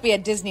cells must be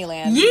at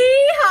Disneyland.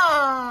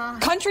 Yeehaw!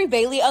 Country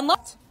Bailey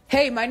unlocked.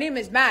 Hey, my name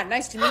is Matt.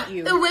 Nice to meet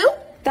you. The woo?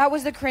 That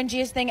was the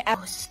cringiest thing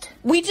ever.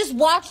 We just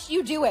watched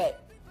you do it.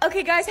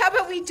 Okay, guys, how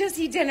about we just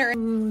eat dinner?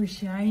 Ooh,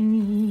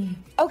 shiny.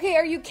 Okay,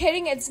 are you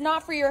kidding? It's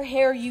not for your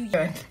hair, you—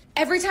 Good.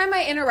 Every time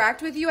I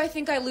interact with you, I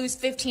think I lose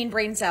 15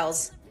 brain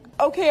cells.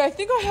 Okay, I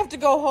think I have to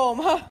go home,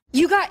 huh?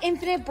 You got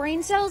infinite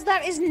brain cells?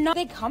 That is not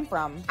where they come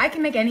from. I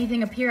can make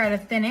anything appear out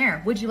of thin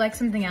air. Would you like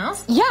something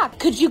else? Yeah,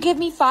 could you give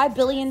me $5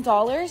 billion?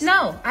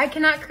 No, I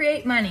cannot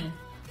create money.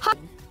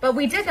 But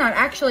we did not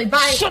actually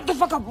buy— Shut the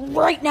fuck up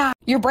right now.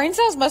 Your brain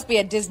cells must be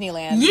at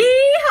Disneyland.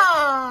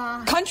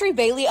 Yeehaw! Country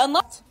Bailey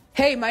unlocked.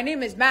 Hey, my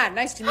name is Matt.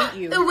 Nice to meet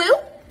you. The woo?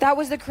 That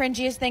was the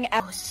cringiest thing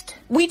ever.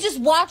 We just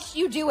watched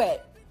you do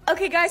it.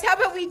 Okay, guys, how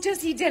about we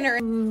just eat dinner?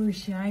 Ooh,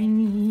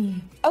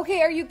 shiny.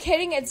 Okay, are you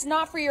kidding? It's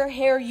not for your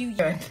hair, you—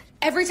 Good.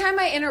 Every time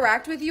I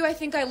interact with you, I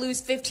think I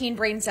lose 15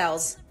 brain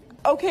cells.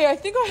 Okay, I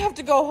think I have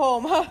to go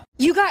home, huh?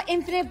 You got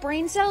infinite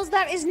brain cells?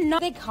 That is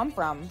not where they come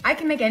from. I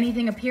can make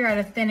anything appear out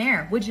of thin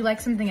air. Would you like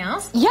something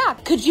else? Yeah,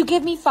 could you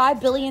give me $5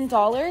 billion?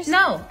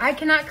 No, I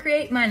cannot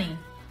create money.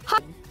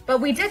 But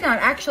we did not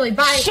actually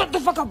buy— Shut the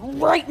fuck up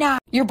right now.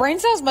 Your brain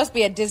cells must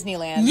be at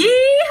Disneyland.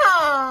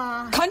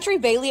 Yeehaw! Country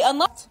Bailey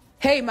unlocked.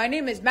 Hey, my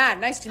name is Matt.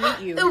 Nice to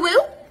meet you. Woo?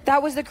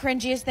 That was the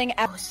cringiest thing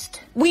ever.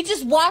 We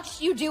just watched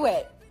you do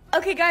it.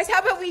 Okay, guys, how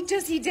about we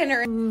just eat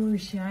dinner? Ooh,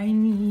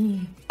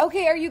 shiny.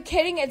 Okay, are you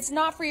kidding? It's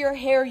not for your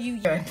hair,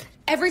 you... Good.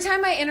 Every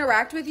time I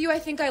interact with you, I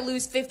think I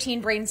lose 15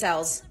 brain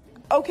cells.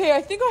 Okay,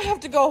 I think I have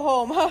to go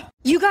home, huh?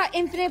 You got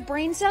infinite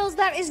brain cells?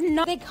 That is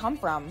not where they come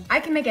from. I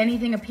can make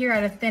anything appear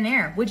out of thin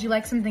air. Would you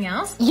like something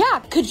else?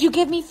 Yeah, could you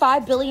give me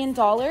 $5 billion?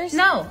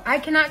 No, I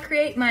cannot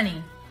create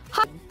money.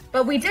 Huh?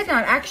 But we did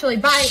not actually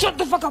buy... Shut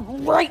the fuck up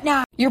right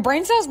now! Your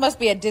brain cells must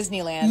be at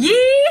Disneyland.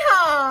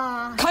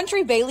 Yeehaw!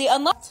 Country Bailey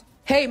unlocked.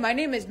 Hey, my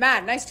name is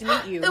Matt. Nice to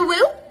meet you. Woo?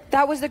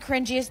 That was the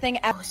cringiest thing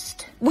ever.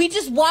 We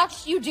just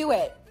watched you do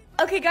it.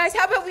 Okay, guys,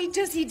 how about we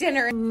just eat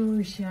dinner?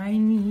 Ooh,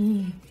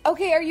 shiny.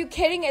 Okay, are you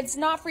kidding? It's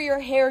not for your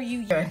hair,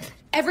 you... Good.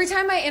 Every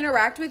time I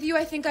interact with you,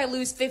 I think I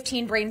lose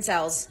 15 brain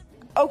cells.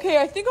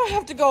 Okay, I think I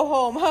have to go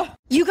home, huh?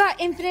 You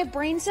got infinite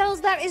brain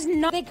cells? That is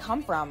not where they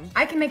come from.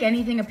 I can make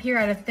anything appear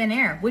out of thin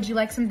air. Would you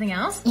like something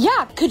else?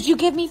 Yeah, could you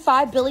give me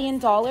 $5 billion?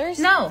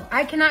 No,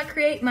 I cannot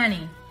create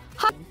money.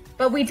 Huh?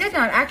 But we did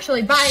not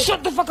actually buy...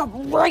 Shut the fuck up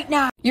right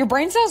now! Your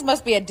brain cells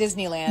must be at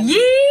Disneyland.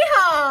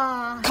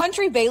 Yeehaw!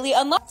 Country Bailey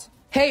unlocked.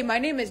 Hey, my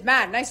name is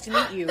Matt. Nice to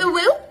meet you.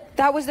 Woo?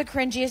 That was the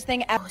cringiest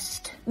thing ever.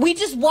 We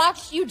just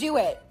watched you do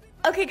it.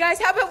 Okay,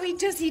 guys, how about we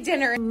just eat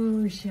dinner?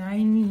 Ooh,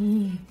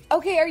 shiny.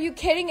 Okay, are you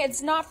kidding?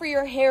 It's not for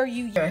your hair,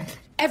 you... Good.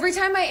 Every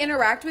time I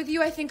interact with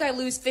you, I think I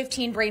lose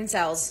 15 brain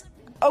cells.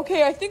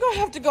 Okay, I think I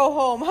have to go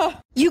home, huh?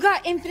 You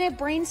got infinite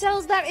brain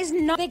cells? That is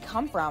not where they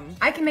come from.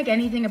 I can make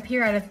anything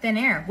appear out of thin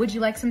air. Would you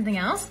like something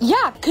else?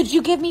 Yeah, could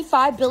you give me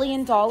 $5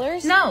 billion?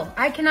 No,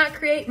 I cannot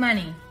create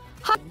money.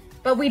 Huh?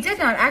 But we did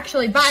not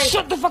actually buy...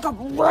 Shut the fuck up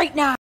right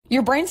now!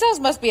 Your brain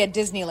cells must be at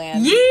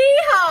Disneyland.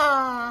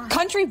 Yeehaw!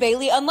 Country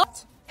Bailey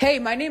unlocked. Hey,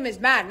 my name is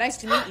Matt. Nice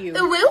to meet you.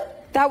 Woo?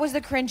 That was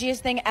the cringiest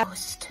thing ever.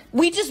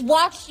 We just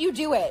watched you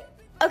do it.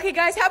 Okay,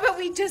 guys, how about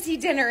we just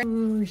eat dinner?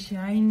 Ooh,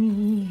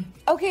 shiny.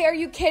 Okay, are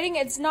you kidding?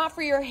 It's not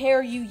for your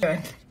hair, you... Good.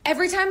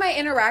 Every time I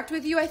interact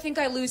with you, I think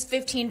I lose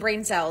 15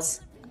 brain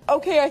cells.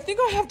 Okay, I think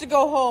I have to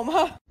go home,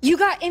 huh? You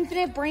got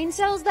infinite brain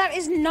cells? That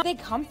is not where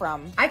they come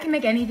from. I can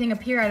make anything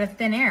appear out of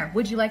thin air.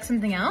 Would you like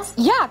something else?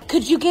 Yeah,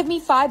 could you give me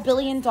 $5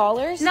 billion?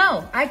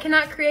 No, I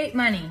cannot create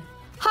money.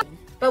 Huh?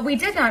 But we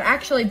did not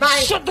actually buy...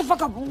 Shut the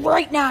fuck up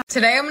right now!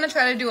 Today I'm going to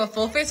try to do a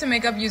full face of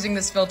makeup using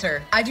this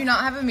filter. I do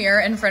not have a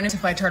mirror in front of me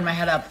if I turn my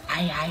head up.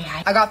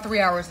 I got 3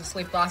 hours of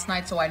sleep last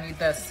night, so I need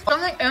this.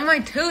 Something in my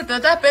tooth.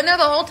 Has that been there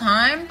the whole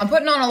time? I'm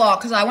putting on a lot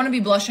because I want to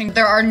be blushing.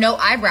 There are no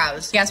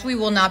eyebrows. Yes, we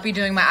will not be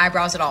doing my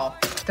eyebrows at all.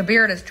 The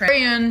beard is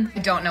trying. I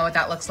don't know what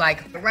that looks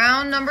like.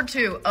 Round number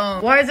 2.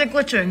 Why is it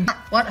glitching?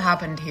 What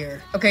happened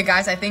here? Okay,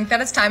 guys, I think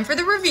that it's time for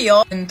the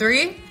reveal. In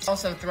 3,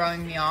 also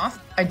throwing me off.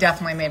 I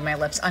definitely made my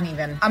lips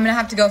uneven. I'm gonna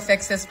have to go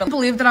fix this, but I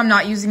believe that I'm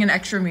not using an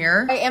extra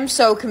mirror. I am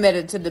so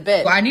committed to the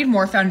bit. I need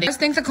more foundation. I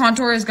think the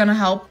contour is gonna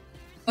help.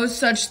 No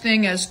such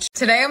thing as...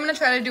 Today I'm gonna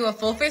try to do a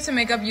full face of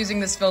makeup using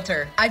this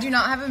filter. I do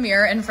not have a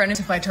mirror in front of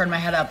me if I turn my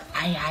head up.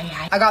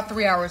 I got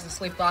 3 hours of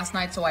sleep last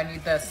night, so I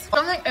need this.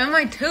 Something in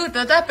my tooth.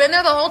 Has that been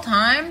there the whole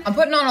time? I'm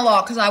putting on a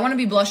lot because I want to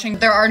be blushing.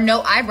 There are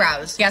no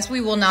eyebrows. Yes,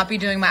 we will not be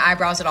doing my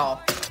eyebrows at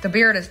all. The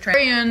beard is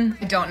trying.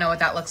 I don't know what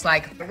that looks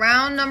like.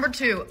 Round number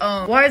 2.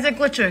 Why is it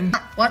glitching?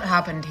 What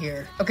happened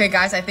here? Okay,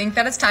 guys, I think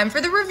that it's time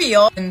for the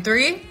reveal. In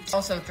 3,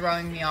 also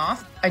throwing me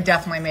off. I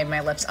definitely made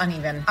my lips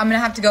uneven. I'm gonna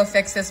have to go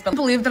fix this, but I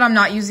believe that I'm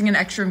not using an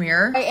extra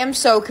mirror. I am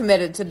so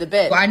committed to the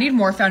bit. I need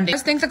more foundation.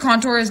 I think the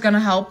contour is gonna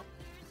help.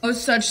 No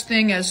such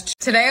thing as...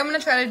 Today I'm gonna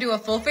try to do a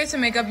full face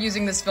of makeup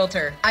using this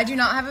filter. I do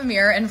not have a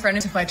mirror in front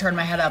of me if I turn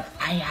my head up.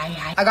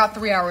 I got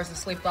 3 hours of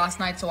sleep last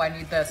night, so I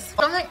need this.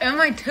 Something in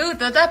my tooth.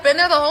 Has that been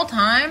there the whole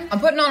time? I'm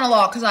putting on a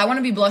lot because I want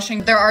to be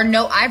blushing. There are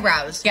no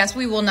eyebrows. Yes,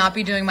 we will not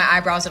be doing my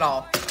eyebrows at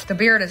all. The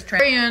beard is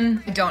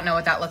trying. I don't know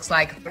what that looks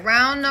like.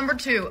 Round number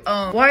 2.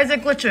 Why is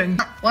it glitching?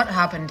 What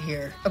happened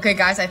here? Okay,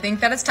 guys, I think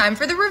that it's time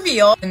for the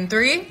reveal. In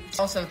 3,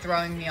 also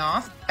throwing me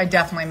off. I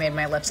definitely made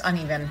my lips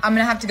uneven. I'm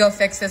gonna have to go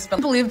fix this, but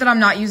I believe that I'm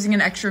not using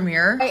an extra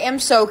mirror. I am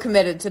so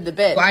committed to the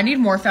bit. I need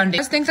more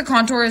foundation. I think the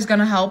contour is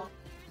gonna help.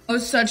 No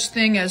such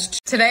thing as...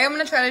 Today I'm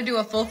gonna try to do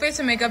a full face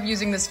of makeup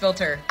using this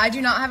filter. I do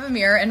not have a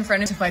mirror in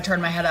front of me if I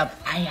turn my head up.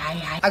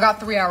 I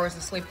got 3 hours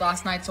of sleep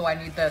last night, so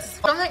I need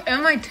this. Something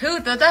in my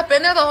tooth. Has that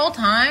been there the whole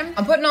time?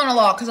 I'm putting on a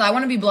lot because I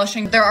want to be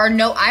blushing. There are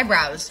no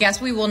eyebrows. Yes,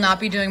 we will not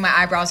be doing my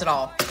eyebrows at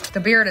all. The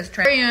beard is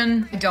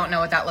trying. I don't know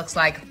what that looks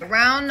like.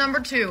 Round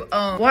number 2.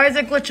 Why is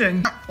it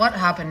glitching? What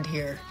happened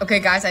here? Okay,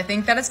 guys, I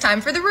think that it's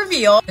time for the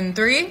reveal. In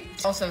 3,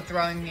 also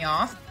throwing me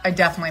off. I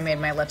definitely made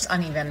my lips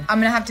uneven. I'm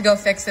gonna have to go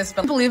fix this,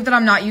 but I believe that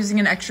I'm not using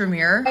an extra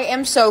mirror. I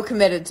am so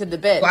committed to the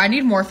bit. I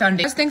need more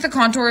foundation. I think the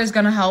contour is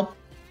gonna help.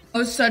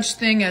 No such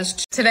thing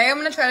as Today I'm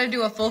gonna try to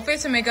do a full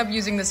face of makeup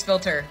using this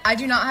filter. I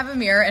do not have a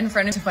mirror in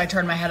front of me if I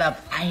turn my head up.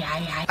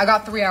 I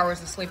got 3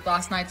 hours of sleep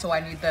last night, so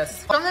I need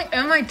this. I'm like,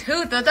 oh my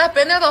tooth, has that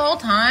been there the whole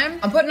time?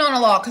 I'm putting on a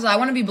lot because I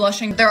want to be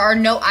blushing. There are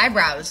no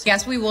eyebrows.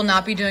 Yes, we will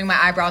not be doing my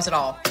eyebrows at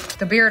all.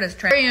 The beard is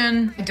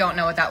trying. I don't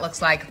know what that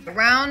looks like.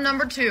 Round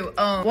number 2.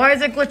 Oh, why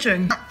is it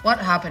glitching? What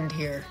happened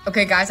here?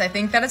 Okay, guys, I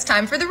think that it's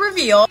time for the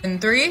reveal. In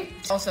 3,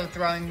 also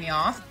throwing me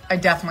off. I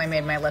definitely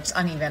made my lips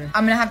uneven.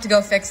 I'm gonna have to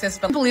go fix this,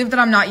 but I believe that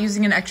I'm not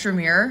using an extra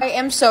mirror. I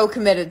am so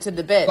committed to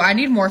the bit. Well, I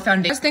need more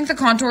foundation. I just think the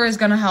contour is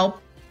gonna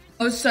help.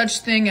 No such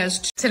thing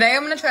as Today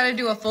I'm gonna try to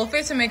do a full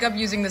face of makeup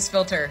using this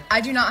filter.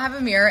 I do not have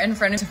a mirror in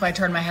front of me if I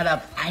turn my head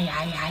up.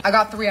 I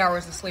got 3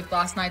 hours of sleep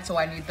last night, so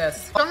I need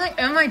this. I'm like,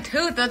 oh my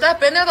tooth, has that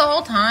been there the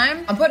whole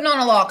time? I'm putting on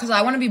a lot because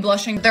I want to be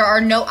blushing. There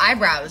are no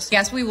eyebrows.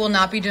 Yes, we will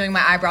not be doing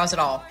my eyebrows at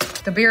all.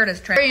 The beard is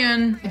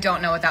trying. I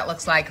don't know what that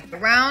looks like.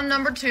 Round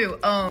number 2.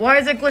 Oh, why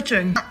is it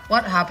glitching?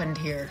 What happened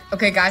here?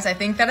 Okay, guys, I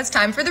think that it's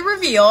time for the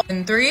reveal.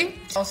 In 3,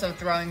 also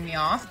throwing me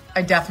off.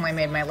 I definitely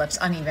made my lips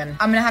uneven.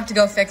 I'm gonna have to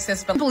go fix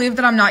this, but I believe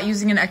that I'm not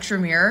using an extra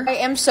mirror. I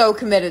am so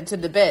committed to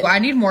the bit. Well, I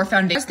need more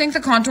foundation. I just think the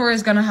contour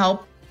is gonna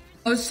help.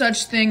 No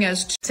such thing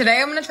as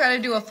Today I'm gonna try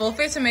to do a full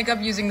face of makeup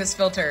using this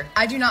filter.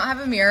 I do not have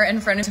a mirror in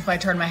front of me if I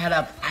turn my head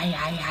up.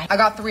 I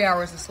got 3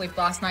 hours of sleep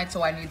last night,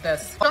 so I need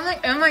this. I'm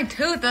like, oh my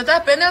tooth, has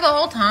that been there the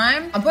whole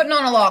time? I'm putting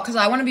on a lot because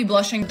I want to be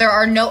blushing. There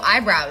are no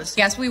eyebrows.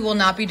 Yes, we will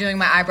not be doing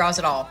my eyebrows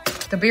at all.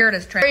 The beard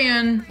is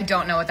trying. I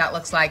don't know what that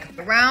looks like.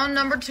 Round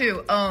number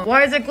 2. Oh,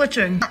 why is it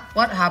glitching?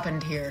 What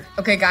happened here?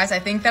 Okay, guys, I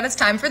think that it's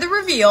time for the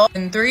reveal.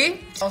 In 3,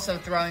 also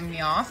throwing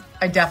me off.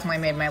 I definitely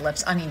made my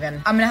lips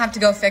uneven. I'm gonna have to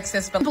go fix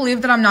this, but I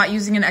believe that I'm not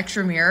using an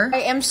extra mirror. I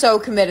am so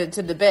committed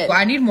to the bit. Well,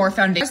 I need more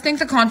foundation. I just think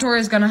the contour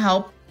is gonna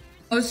help.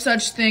 No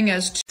such thing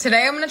as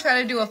Today I'm gonna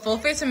try to do a full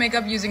face of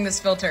makeup using this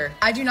filter.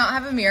 I do not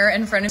have a mirror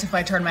in front of me if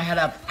I turn my head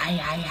up.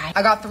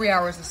 I got 3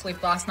 hours of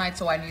sleep last night,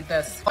 so I need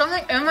this. I'm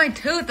like, oh my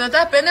tooth, has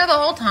that been there the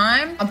whole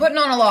time? I'm putting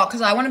on a lot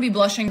because I want to be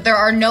blushing. There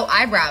are no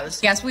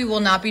eyebrows. Yes, we will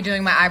not be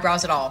doing my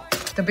eyebrows at all.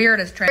 The beard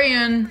is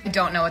trying. I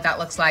don't know what that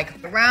looks like.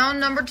 Round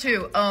number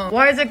 2. Oh,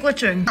 why is it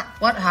glitching?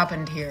 What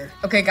happened here?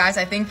 Okay, guys,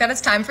 I think that it's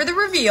time for the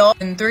reveal.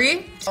 In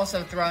 3,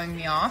 also throwing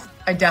me off.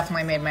 I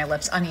definitely made my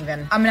lips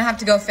uneven. I'm gonna have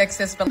to go fix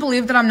this, but I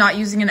believe that I'm not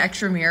using an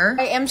extra mirror.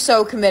 I am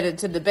so committed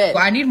to the bit.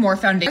 Well, I need more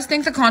foundation. I just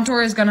think the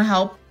contour is gonna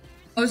help.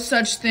 No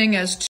such thing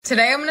as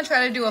Today I'm gonna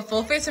try to do a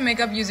full face of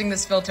makeup using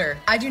this filter.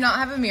 I do not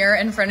have a mirror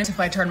in front of me if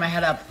I turn my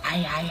head up.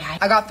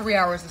 I got 3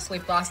 hours of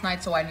sleep last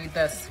night, so I need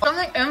this. I'm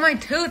like, oh my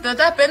tooth, has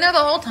that been there the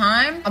whole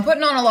time? I'm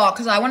putting on a lot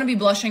because I want to be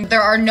blushing.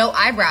 There are no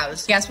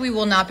eyebrows. Yes, we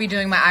will not be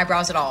doing my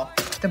eyebrows at all.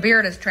 The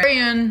beard is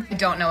trying. I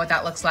don't know what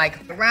that looks like.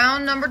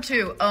 Round number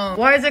 2. Oh,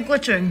 why is it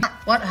glitching?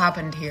 What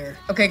happened here?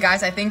 Okay,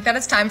 guys, I think that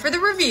it's time for the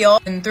reveal.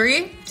 In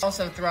 3,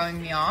 also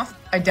throwing me off.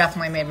 I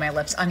definitely made my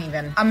lips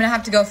uneven. I'm gonna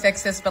have to go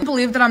fix this, but I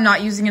believe that I'm not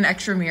using an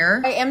extra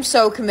mirror. I am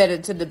so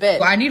committed to the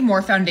bit. Well, I need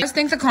more foundation. I just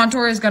think the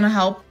contour is gonna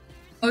help.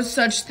 No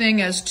such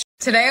thing as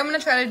Today I'm gonna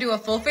try to do a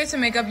full face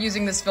of makeup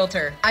using this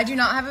filter. I do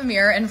not have a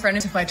mirror in front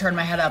of me if I turn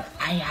my head up.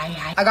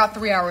 I got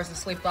 3 hours of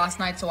sleep last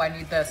night, so I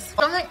need this.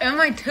 I'm like, oh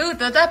my tooth,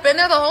 has that been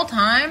there the whole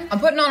time? I'm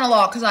putting on a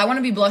lot because I want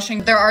to be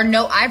blushing. There are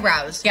no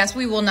eyebrows. Yes,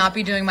 we will not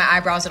be doing my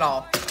eyebrows at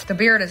all. The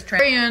beard is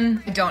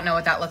trying. I don't know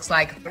what that looks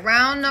like.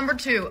 Round number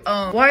 2.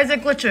 Oh, why is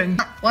it glitching?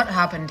 What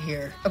happened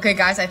here? Okay,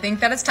 guys, I think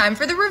that it's time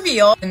for the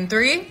reveal. In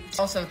 3,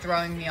 also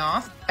throwing me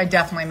off. I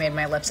definitely made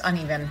my lips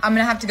uneven. I'm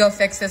gonna have to go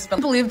fix this, but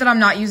I believe that I'm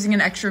not using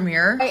an extra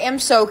mirror. I am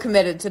so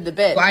committed to the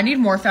bit. Well, I need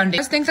more foundation.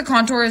 I just think the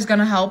contour is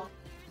gonna help.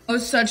 No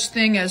such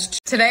thing as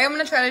Today I'm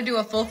gonna try to do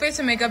a full face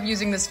of makeup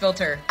using this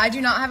filter. I do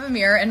not have a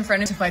mirror in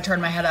front of me if I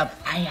turn my head up.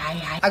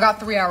 I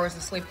got 3 hours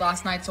of sleep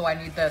last night, so I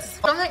need this.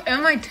 I'm like,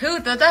 oh my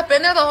tooth, has that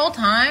been there the whole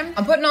time?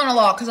 I'm putting on a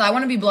lot because I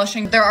want to be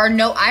blushing. There are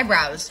no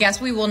eyebrows. Yes,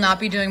 we will not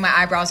be doing my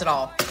eyebrows at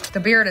all. The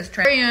beard is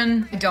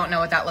trying. I don't know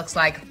what that looks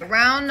like.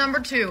 Round number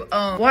 2.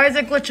 Oh, why is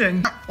it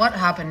glitching? What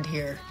happened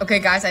here? Okay,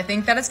 guys, I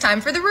think that it's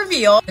time for the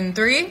reveal. In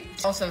 3,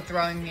 also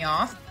throwing me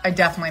off. I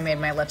definitely made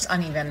my lips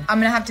uneven. I'm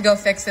gonna have to go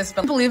fix this,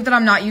 but I believe that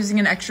I'm not using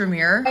an extra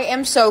mirror. I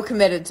am so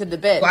committed to the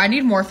bit. Well, I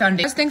need more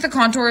foundation. I just think the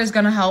contour is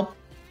gonna help.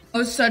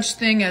 No such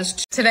thing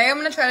as Today I'm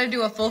gonna try to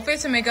do a full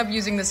face of makeup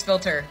using this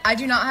filter. I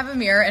do not have a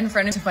mirror in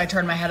front of me if I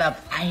turn my head up.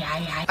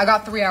 I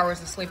got 3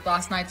 hours of sleep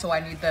last night, so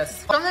I need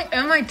this. I'm like,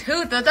 oh my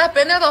tooth, has that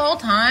been there the whole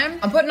time?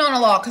 I'm putting on a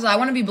lot because I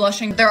want to be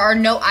blushing. There are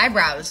no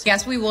eyebrows.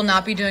 Yes, we will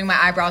not be doing my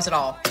eyebrows at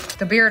all.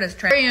 The beard is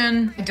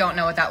trying. I don't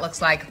know what that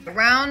looks like.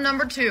 Round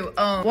number 2.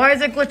 Oh, why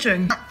is it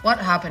glitching? What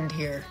happened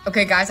here?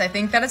 Okay, guys, I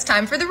think that it's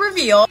time for the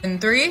reveal. In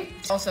 3,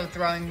 also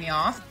throwing me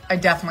off. I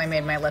definitely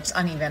made my lips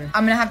uneven.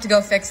 I'm gonna have to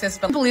go fix this,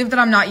 but I believe that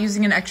I'm not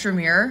using an extra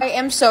mirror. I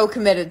am so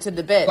committed to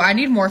the bit. Well, I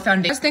need more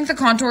foundation. I just think the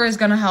contour is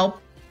gonna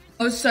help.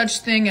 No such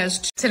thing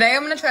as Today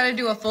I'm gonna try to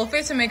do a full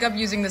face of makeup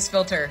using this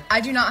filter.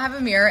 I do not have a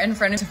mirror in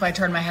front of me if I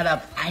turn my head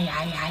up.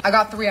 I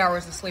got 3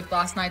 hours of sleep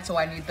last night, so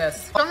I need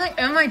this. I'm like,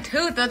 oh my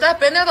tooth, has that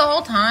been there the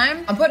whole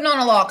time? I'm putting on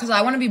a lot because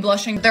I want to be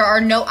blushing. There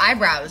are no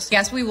eyebrows.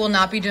 Yes, we will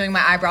not be doing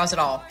my eyebrows at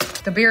all.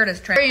 The beard is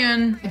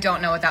trying. I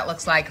don't know what that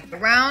looks like.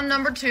 Round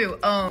number 2.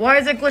 Oh, why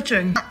is it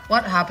glitching?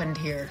 What happened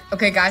here?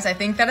 Okay, guys, I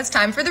think that it's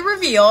time for the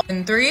reveal.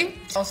 In 3,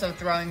 also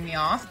throwing me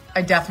off.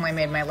 I definitely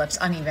made my lips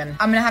uneven.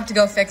 I'm gonna have to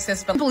go fix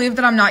this, but I believe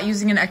that I'm not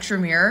using an extra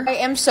mirror. I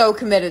am so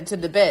committed to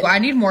the bit. I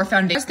need more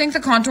foundation. I just think the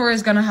contour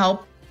is gonna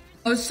help.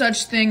 No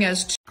such thing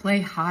as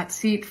play hot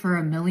seat for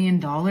 $1 million.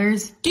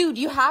 Dude,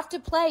 you have to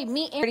play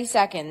me in 30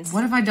 seconds.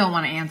 What if I don't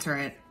want to answer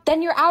it?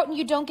 Then you're out and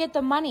you don't get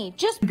the money.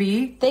 Just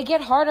B. They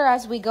get harder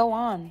as we go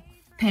on.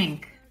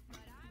 Pink.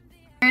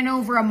 Ran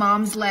over a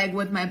mom's leg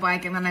with my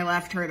bike and then I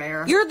left her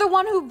there. You're the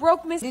one who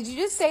broke Miss. Did you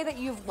just say that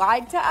you've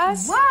lied to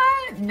us?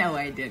 What? No,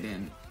 I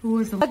didn't. Who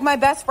was the Like my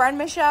best friend,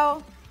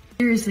 Michelle?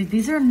 Seriously,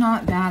 these are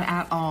not bad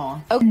at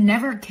all. Oh,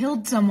 never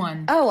killed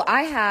someone. Oh,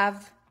 I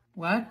have.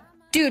 What?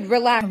 Dude,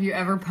 relax. Have you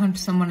ever punched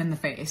someone in the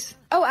face?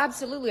 Oh,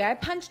 absolutely. I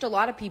punched a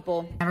lot of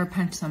people. Never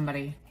punched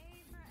somebody.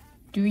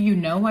 Do you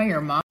know why your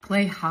mom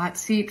play hot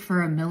seat for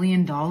 $1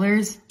 million?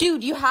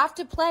 Dude, you have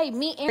to play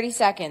me in 30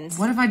 seconds.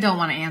 What if I don't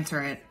want to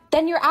answer it?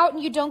 Then you're out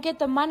and you don't get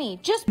the money.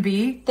 Just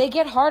B. They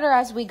get harder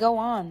as we go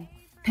on.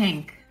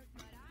 Pink.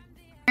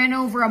 Ran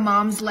over a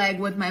mom's leg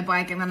with my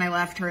bike and then I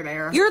left her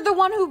there. You're the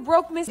one who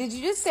broke Miss. Did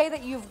you just say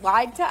that you've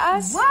lied to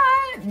us?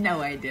 What?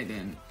 No, I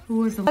didn't. Who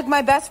was the Like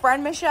my best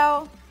friend,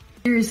 Michelle?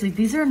 Seriously,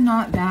 these are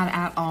not bad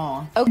at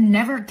all. Oh,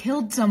 never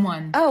killed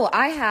someone. Oh,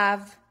 I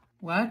have.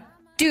 What?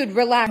 Dude,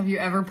 relax. Have you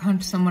ever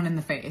punched someone in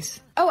the face?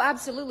 Oh,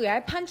 absolutely. I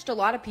punched a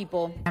lot of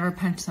people. Never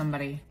punched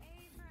somebody.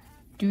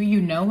 Do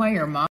you know why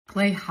your mom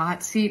play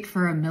hot seat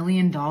for $1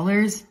 million?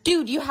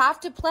 Dude, you have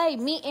to play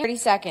me in 30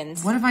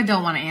 seconds. What if I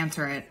don't want to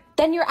answer it?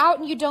 Then you're out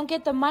and you don't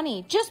get the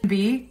money. Just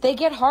B. They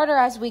get harder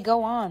as we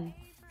go on.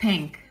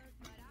 Pink.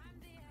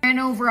 Ran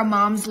over a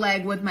mom's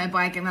leg with my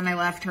bike and then I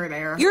left her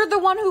there. You're the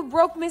one who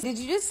broke Miss. Did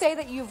you just say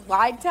that you've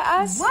lied to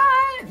us?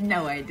 What?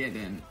 No, I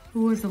didn't.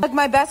 Who was the Like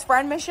my best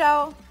friend,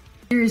 Michelle?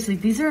 Seriously,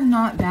 these are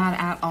not bad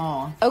at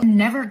all. Oh,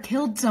 never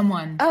killed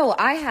someone. Oh,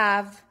 I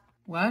have.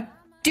 What?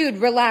 Dude,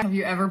 relax. Have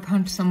you ever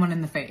punched someone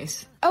in the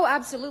face? Oh,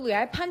 absolutely.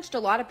 I punched a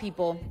lot of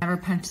people. Never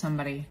punched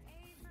somebody.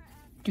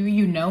 Do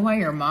you know why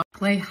your mom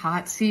play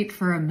hot seat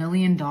for $1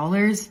 million?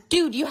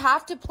 Dude, you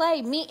have to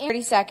play me in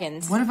 30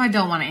 seconds. What if I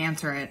don't want to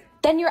answer it?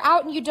 Then you're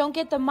out and you don't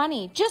get the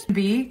money. Just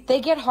B. They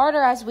get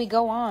harder as we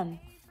go on.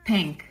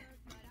 Pink.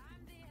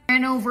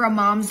 Ran over a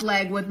mom's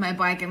leg with my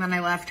bike and then I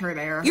left her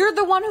there. You're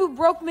the one who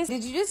broke Miss.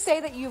 Did you just say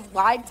that you've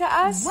lied to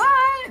us?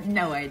 What?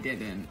 No, I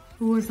didn't.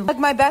 Who was the Like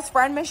my best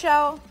friend,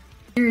 Michelle?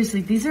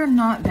 Seriously, these are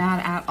not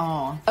bad at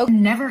all. Oh,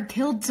 never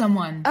killed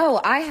someone.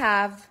 Oh, I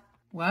have.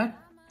 What?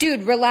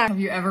 Dude, relax. Have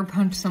you ever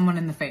punched someone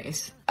in the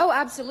face? Oh,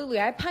 absolutely.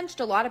 I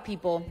punched a lot of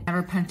people.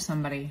 Never punched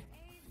somebody.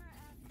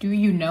 Do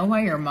you know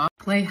why your mom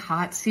play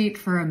hot seat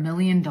for $1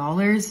 million?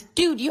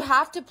 Dude, you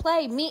have to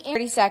play me in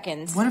 30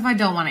 seconds. What if I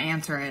don't want to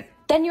answer it?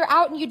 Then you're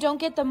out and you don't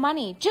get the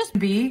money. Just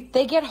B.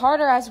 They get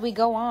harder as we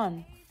go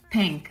on.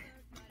 Pink.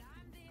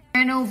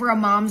 Ran over a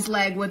mom's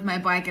leg with my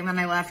bike and then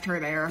I left her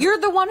there. You're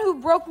the one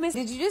who broke Miss.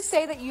 Did you just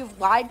say that you've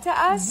lied to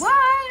us?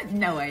 What?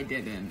 No, I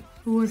didn't.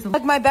 Who was the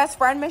Like my best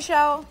friend,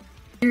 Michelle?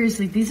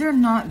 Seriously, these are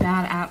not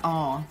bad at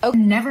all. Oh,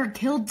 never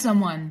killed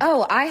someone.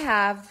 Oh, I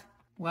have.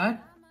 What?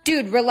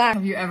 Dude, relax.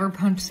 Have you ever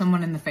punched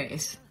someone in the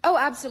face? Oh,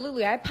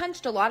 absolutely. I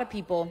punched a lot of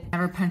people.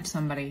 Never punched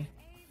somebody.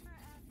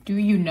 Do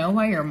you know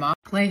why your mom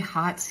play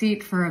hot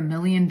seat for $1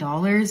 million?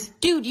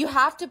 Dude, you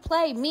have to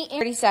play me in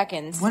 30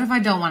 seconds. What if I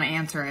don't want to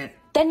answer it?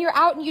 Then you're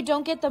out and you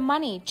don't get the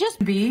money.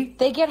 Just B.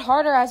 They get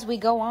harder as we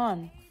go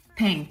on.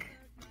 Pink.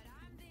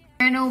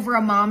 Ran over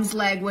a mom's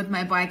leg with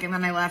my bike and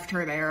then I left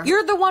her there.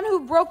 You're the one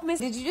who broke Miss.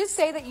 Did you just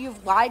say that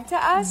you've lied to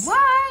us?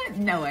 What?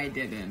 No, I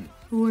didn't.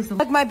 Who was the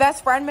Like my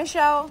best friend,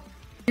 Michelle?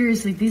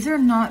 Seriously, these are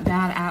not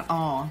bad at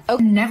all. Oh,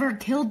 never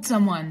killed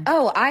someone.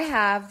 Oh, I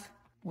have.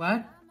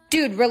 What?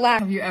 Dude,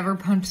 relax. Have you ever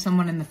punched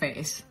someone in the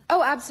face?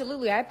 Oh,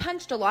 absolutely. I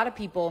punched a lot of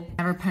people.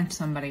 Never punched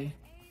somebody.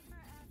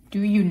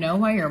 Do you know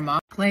why your mom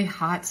play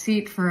hot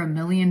seat for $1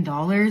 million?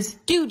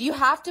 Dude, you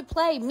have to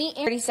play me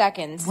in 30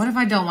 seconds. What if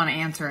I don't want to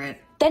answer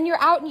it? Then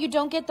you're out and you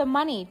don't get the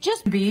money.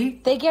 Just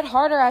B. They get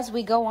harder as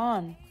we go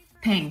on.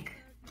 Pink.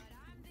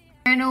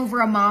 Ran over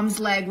a mom's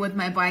leg with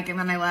my bike and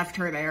then I left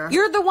her there.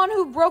 You're the one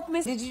who broke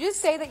Miss. Did you just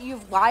say that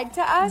you've lied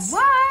to us?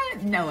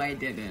 What? No, I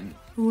didn't.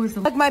 Who was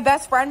the Like my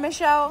best friend,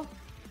 Michelle?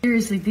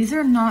 Seriously, these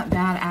are not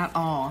bad at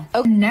all.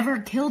 Oh, never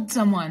killed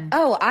someone.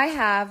 Oh, I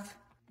have.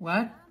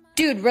 What?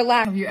 Dude,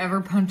 relax. Have you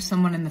ever punched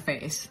someone in the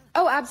face?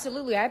 Oh,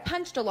 absolutely. I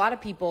punched a lot of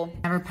people.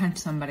 Never punched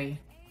somebody.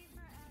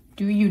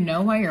 Do you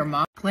know why your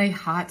mom play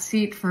hot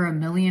seat for $1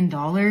 million?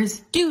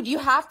 Dude, you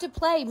have to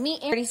play me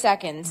in 30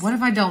 seconds. What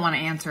if I don't want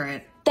to answer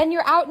it? Then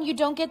you're out and you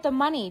don't get the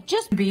money.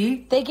 Just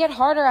B. They get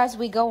harder as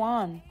we go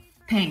on.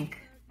 Pink.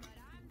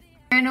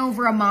 Ran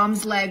over a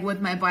mom's leg with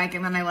my bike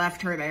and then I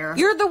left her there.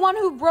 You're the one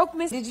who broke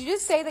Miss. Did you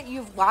just say that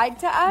you've lied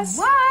to us?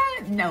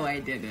 What? No, I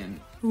didn't.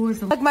 Who was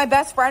the Like my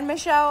best friend,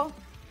 Michelle?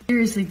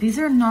 Seriously, these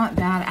are not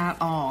bad at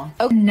all.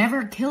 Oh,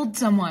 never killed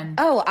someone.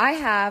 Oh, I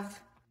have.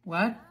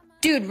 What?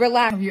 Dude,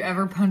 relax. Have you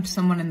ever punched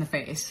someone in the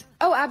face?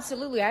 Oh,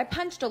 absolutely. I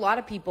punched a lot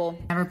of people.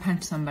 Never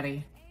punched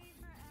somebody.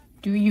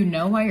 Do you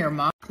know why your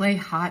mom play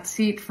hot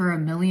seat for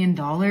 $1 million?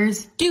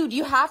 Dude,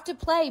 you have to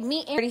play.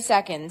 Meet in 30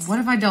 seconds. What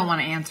if I don't want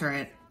to answer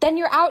it? Then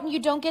you're out and you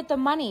don't get the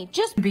money.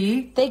 Just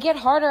B. They get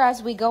harder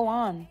as we go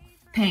on.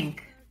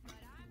 Pink.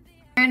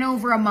 Ran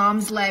over a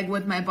mom's leg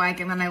with my bike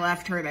and then I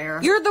left her there.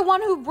 You're the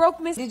one who broke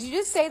Miss. Did you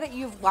just say that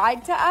you've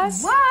lied to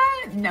us?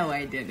 What? No,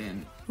 I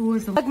didn't. Who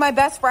was the... Like my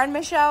best friend,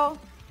 Michelle?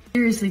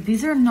 Seriously,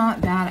 these are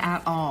not bad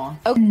at all.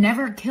 Oh,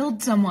 never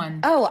killed someone.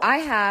 Oh, I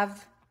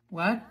have.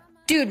 What?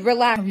 Dude,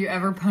 relax. Have you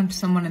ever punched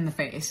someone in the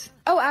face?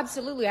 Oh,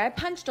 absolutely. I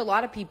punched a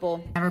lot of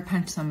people. Never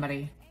punched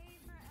somebody.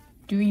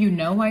 Do you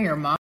know why your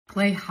mom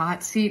play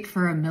hot seat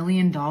for $1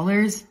 million?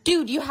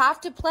 Dude, you have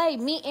to play.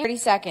 Meet in 30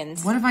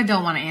 seconds. What if I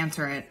don't want to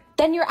answer it?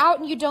 Then you're out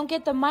and you don't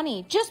get the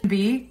money. Just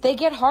B. They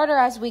get harder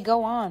as we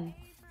go on.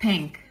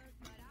 Pink.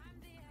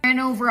 Ran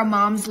over a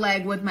mom's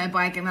leg with my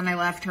bike and then I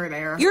left her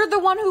there. You're the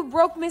one who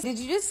broke Miss. Did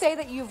you just say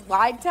that you've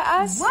lied to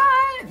us?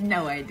 What?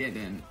 No, I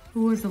didn't.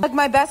 Who was the... Like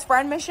my best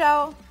friend,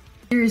 Michelle?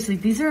 Seriously,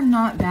 these are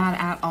not bad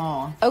at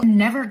all. Oh,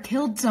 never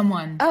killed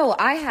someone. Oh,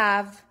 I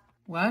have.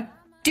 What?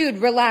 Dude,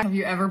 relax. Have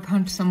you ever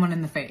punched someone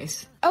in the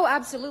face? Oh,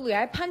 absolutely.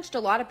 I punched a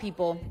lot of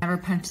people. Never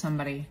punched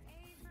somebody.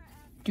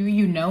 Do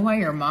you know why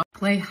your mom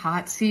play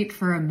hot seat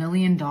for $1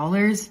 million?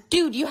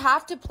 Dude, you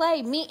have to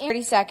play. Meet in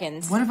 30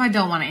 seconds. What if I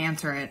don't want to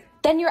answer it?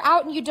 Then you're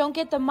out and you don't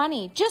get the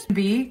money. Just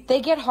B.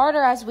 They get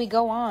harder as we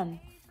go on.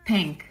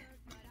 Pink.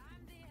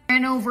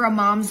 Ran over a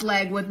mom's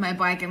leg with my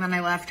bike and then I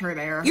left her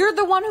there. You're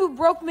the one who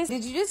broke Miss.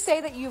 Did you just say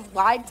that you've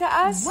lied to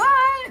us?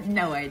 What?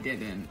 No, I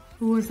didn't.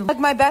 Who was the... Like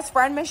my best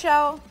friend,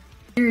 Michelle?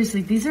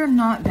 Seriously, these are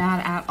not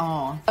bad at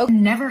all. Oh,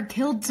 never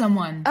killed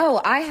someone.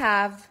 Oh, I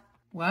have.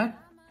 What?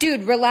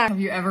 Dude, relax. Have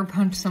you ever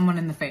punched someone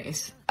in the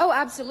face? Oh,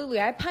 absolutely.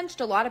 I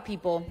punched a lot of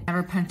people.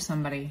 Never punched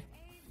somebody.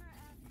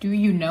 Do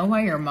you know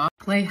why your mom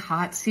play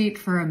hot seat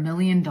for $1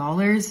 million?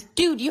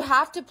 Dude, you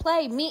have to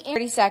play. Meet in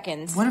 30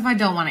 seconds. What if I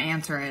don't want to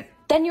answer it?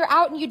 Then you're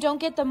out and you don't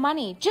get the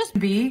money. Just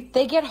B.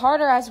 They get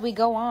harder as we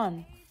go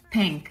on.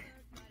 Pink.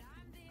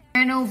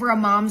 Ran over a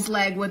mom's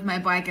leg with my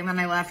bike and then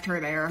I left her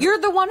there. You're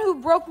the one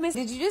who broke Miss.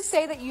 Did you just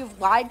say that you've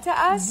lied to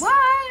us?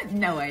 What?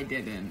 No, I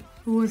didn't.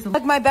 Who was the...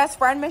 Like my best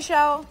friend,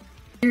 Michelle?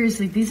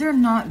 Seriously, these are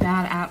not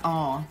bad at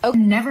all. Oh,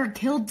 never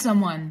killed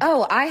someone.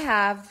 Oh, I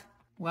have.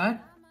 What?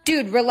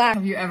 Dude, relax.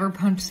 Have you ever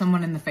punched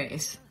someone in the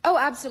face? Oh,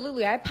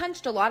 absolutely. I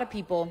punched a lot of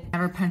people.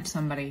 Never punched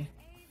somebody.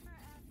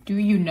 Do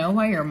you know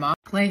why your mom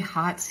play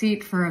hot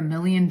seat for $1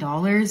 million?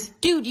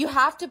 Dude, you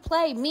have to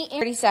play. Meet in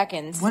 30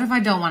 seconds. What if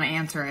I don't want to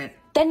answer it?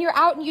 Then you're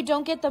out and you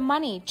don't get the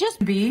money.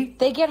 Just B.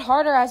 They get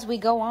harder as we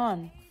go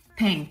on.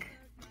 Pink.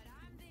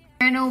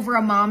 Ran over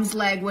a mom's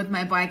leg with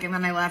my bike and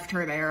then I left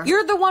her there.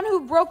 You're the one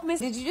who broke Miss.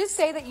 Did you just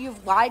say that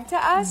you've lied to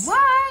us?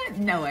 What?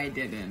 No, I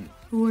didn't.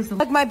 Who was the...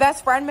 Like my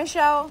best friend,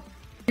 Michelle?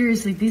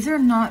 Seriously, these are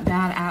not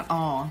bad at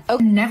all. Oh,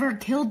 never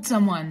killed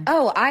someone.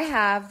 Oh, I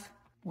have.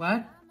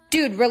 What?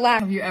 Dude,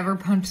 relax. Have you ever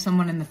punched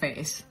someone in the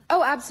face?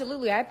 Oh,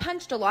 absolutely. I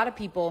punched a lot of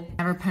people.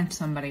 Never punched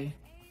somebody.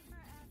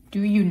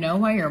 Do you know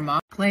why your mom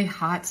play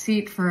hot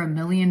seat for $1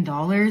 million?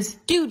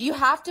 Dude, you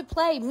have to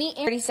play. Meet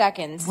in 30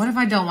 seconds. What if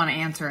I don't want to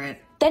answer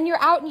it? Then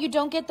you're out and you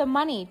don't get the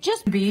money.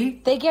 Just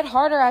B. They get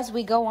harder as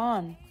we go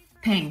on.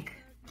 Pink.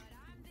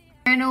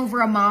 Ran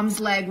over a mom's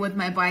leg with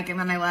my bike and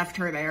then I left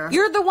her there.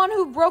 You're the one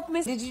who broke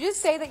Miss. Did you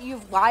just say that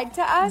you've lied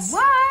to us?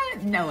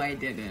 What? No, I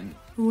didn't.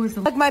 Who was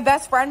the... Like my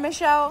best friend,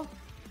 Michelle?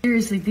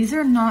 Seriously, these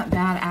are not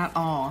bad at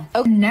all.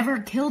 Oh, never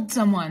killed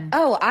someone.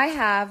 Oh, I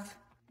have.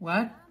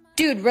 What?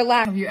 Dude,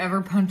 relax. Have you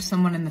ever punched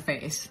someone in the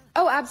face?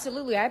 Oh,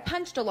 absolutely. I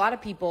punched a lot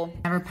of people.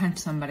 Never punched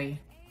somebody.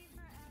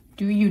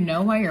 Do you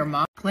know why your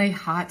mom play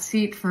hot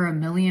seat for $1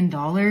 million?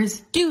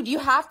 Dude, you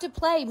have to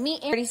play.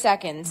 Meet in 30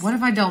 seconds. What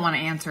if I don't want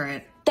to answer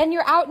it? Then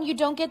you're out and you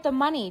don't get the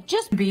money.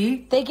 Just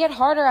B. They get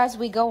harder as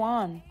we go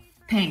on.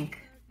 Pink.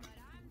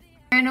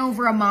 Ran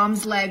over a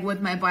mom's leg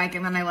with my bike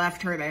and then I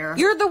left her there.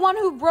 You're the one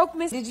who broke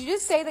Miss. Did you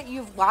just say that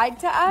you've lied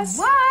to us?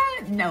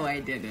 What? No, I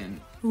didn't.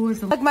 Who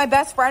was the... Like my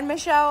best friend,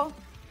 Michelle?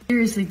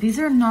 Seriously, these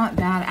are not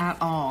bad at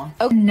all.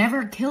 Oh,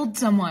 never killed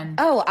someone.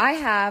 Oh, I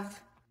have.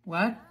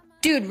 What?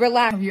 Dude,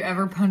 relax. Have you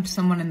ever punched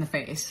someone in the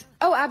face?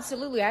 Oh,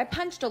 absolutely. I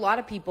punched a lot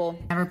of people.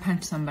 Never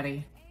punched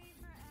somebody.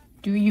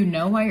 Do you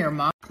know why your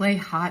mom play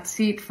hot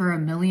seat for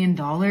 $1 million?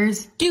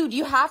 Dude,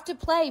 you have to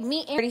play.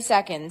 Meet in 30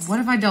 seconds. What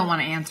if I don't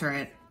want to answer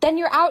it? Then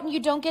you're out and you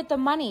don't get the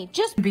money.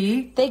 Just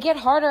B. They get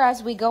harder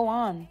as we go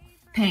on.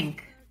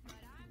 Pink.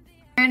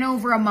 Ran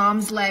over a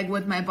mom's leg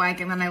with my bike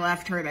and then I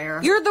left her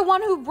there. You're the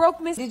one who broke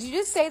Miss. Did you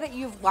just say that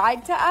you've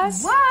lied to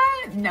us?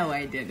 What? No,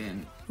 I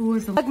didn't. Who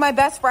was the... Like my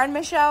best friend,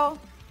 Michelle?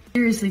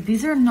 Seriously,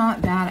 these are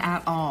not bad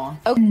at all.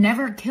 Oh,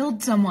 never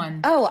killed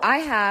someone. Oh, I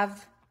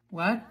have.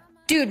 What?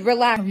 Dude,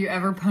 relax. Have you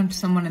ever punched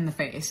someone in the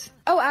face?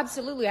 Oh,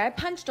 absolutely. I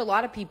punched a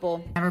lot of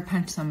people. Never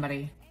punched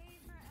somebody.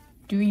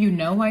 Do you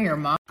know why your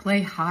mom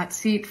play hot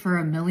seat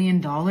for $1 million?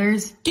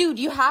 Dude,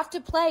 you have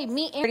to play.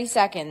 Meet in 30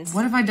 seconds.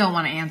 What if I don't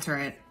want to answer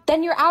it?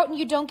 Then you're out and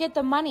you don't get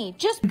the money.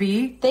 Just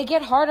B. They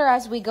get harder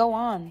as we go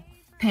on.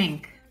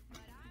 Pink.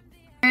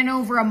 Ran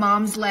over a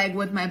mom's leg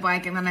with my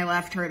bike and then I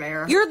left her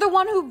there. You're the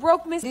one who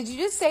broke Miss. Did you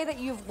just say that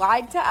you've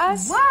lied to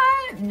us?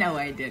 What? No,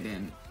 I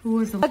didn't. Who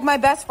was the... Like my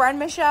best friend,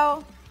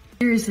 Michelle?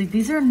 Seriously,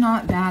 these are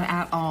not bad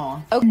at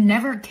all. Oh,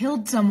 never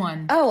killed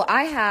someone. Oh,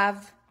 I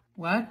have.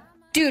 What?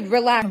 Dude,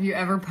 relax. Have you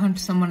ever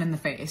punched someone in the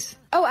face?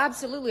 Oh,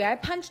 absolutely. I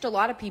punched a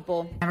lot of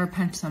people. Never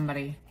punched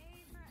somebody.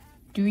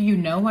 Do you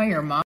know why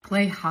your mom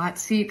play hot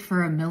seat for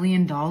 $1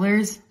 million?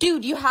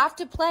 Dude, you have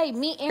to play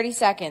me in 30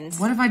 seconds.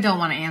 What if I don't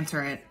want to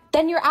answer it?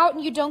 Then you're out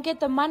and you don't get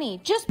the money.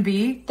 Just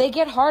B. They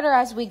get harder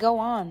as we go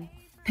on.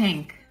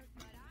 Pink.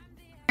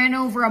 Ran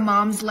over a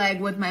mom's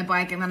leg with my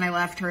bike and then I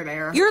left her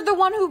there. You're the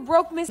one who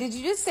broke Miss. Did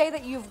you just say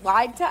that you've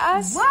lied to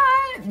us?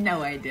 What?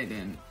 No, I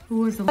didn't. Who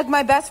was the... Like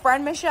my best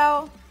friend,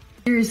 Michelle?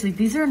 Seriously,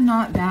 these are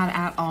not bad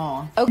at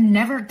all. Oh,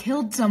 never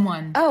killed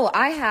someone. Oh,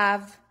 I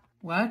have.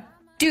 What?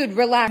 Dude,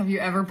 relax. Have you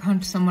ever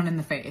punched someone in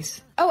the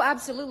face? Oh,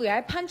 absolutely.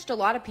 I punched a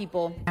lot of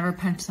people. Never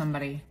punched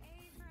somebody.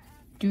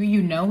 Do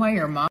you know why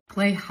your mom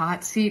play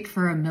hot seat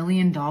for $1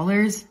 million?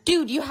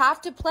 Dude, you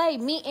have to play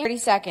me in 30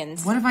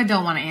 seconds. What if I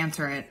don't want to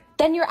answer it?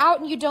 Then you're out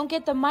and you don't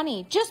get the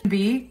money. Just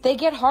B. They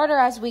get harder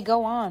as we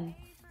go on.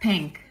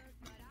 Pink.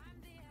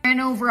 Ran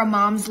over a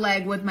mom's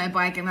leg with my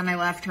bike and then I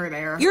left her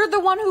there. You're the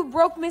one who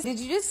broke Miss. Did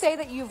you just say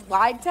that you've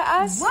lied to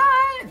us?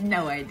 What?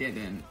 No, I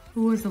didn't.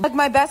 Who was the... Like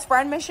my best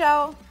friend,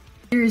 Michelle?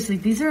 Seriously,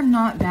 these are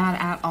not bad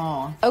at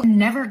all. Oh,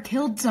 never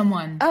killed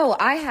someone. Oh,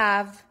 I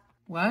have.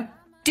 What?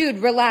 Dude,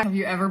 relax. Have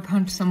you ever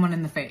punched someone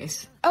in the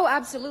face? Oh,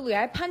 absolutely.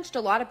 I punched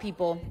a lot of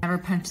people. Never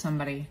punched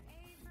somebody.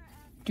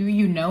 Do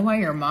you know why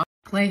your mom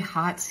play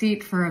hot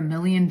seat for $1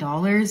 million?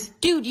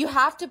 Dude, you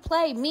have to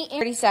play me in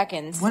 30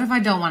 seconds. What if I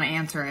don't want to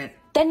answer it?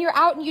 Then you're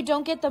out and you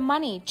don't get the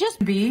money.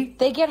 Just B.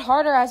 They get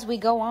harder as we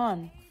go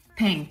on.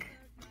 Pink.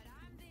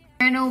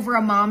 Ran over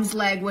a mom's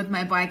leg with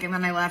my bike and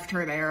then I left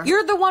her there.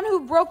 You're the one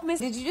who broke Miss.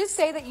 Did you just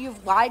say that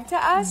you've lied to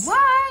us?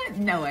 What?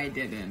 No, I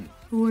didn't.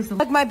 Who was the...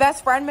 Like my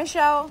best friend,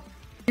 Michelle?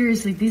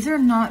 Seriously, these are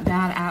not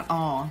bad at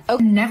all. Oh,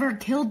 never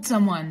killed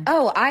someone.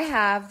 Oh, I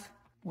have.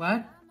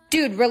 What?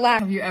 Dude,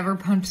 relax. Have you ever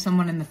punched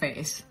someone in the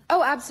face?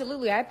 Oh,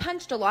 absolutely. I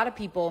punched a lot of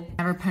people.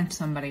 Never punched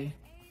somebody.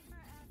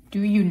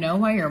 Do you know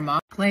why your mom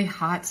play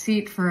hot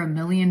seat for $1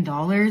 million?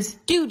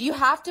 Dude, you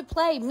have to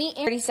play me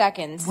in 30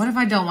 seconds. What if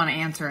I don't want to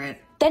answer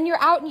it? Then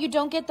you're out and you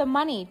don't get the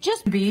money.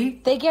 Just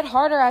B. They get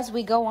harder as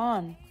we go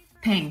on.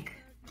 Pink.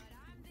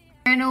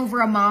 Ran over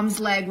a mom's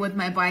leg with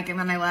my bike and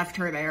then I left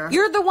her there.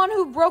 You're the one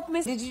who broke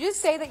Miss. Did you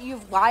just say that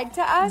you've lied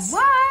to us?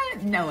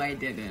 What? No, I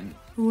didn't.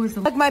 Who was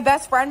the... Like my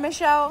best friend,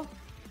 Michelle?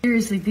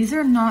 Seriously, these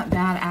are not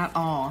bad at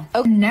all.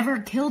 Oh, never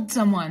killed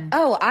someone.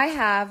 Oh, I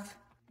have.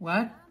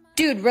 What?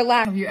 Dude,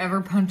 relax. Have you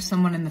ever punched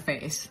someone in the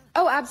face?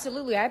 Oh,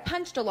 absolutely. I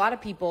punched a lot of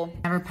people.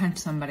 Never punched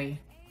somebody.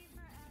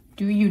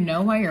 Do you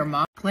know why your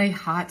mom play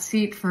hot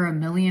seat for $1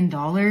 million?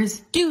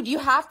 Dude, you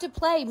have to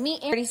play me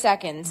in 30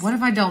 seconds. What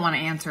if I don't want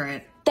to answer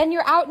it? Then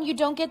you're out and you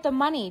don't get the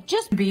money.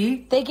 Just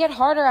B. They get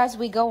harder as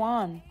we go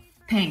on.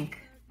 Pink.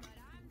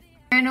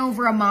 Ran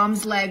over a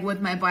mom's leg with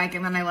my bike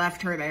and then I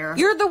left her there.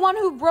 You're the one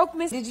who broke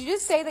Miss. Did you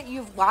just say that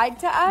you've lied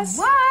to us?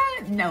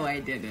 What? No, I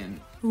didn't.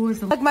 Who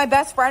was the... Like my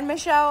best friend,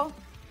 Michelle?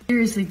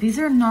 Seriously, these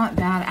are not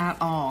bad at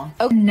all.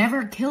 Oh,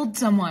 never killed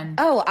someone.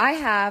 Oh, I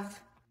have.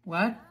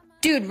 What?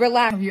 Dude,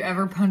 relax. Have you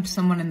ever punched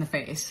someone in the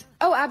face?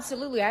 Oh,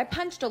 absolutely. I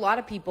punched a lot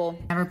of people.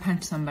 Never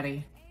punched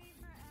somebody.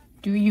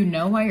 Do you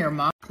know why your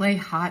mom play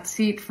hot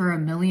seat for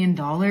 $1 million?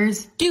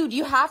 Dude,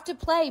 you have to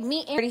play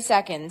me in 30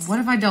 seconds. What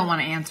if I don't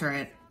want to answer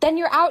it? Then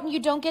you're out and you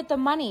don't get the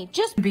money.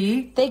 Just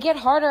B. They get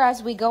harder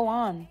as we go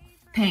on.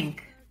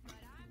 Pink.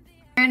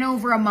 Ran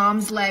over a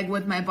mom's leg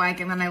with my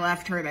bike and then I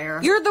left her there.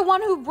 You're the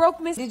one who broke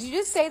Miss. Did you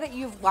just say that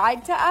you've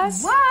lied to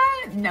us?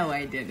 What? No,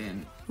 I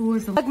didn't. Who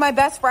was the... Like my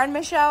best friend,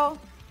 Michelle?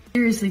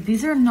 Seriously,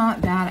 these are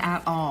not bad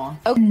at all.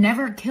 Oh,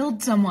 never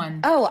killed someone.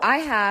 Oh, I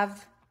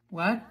have.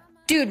 What?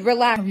 Dude,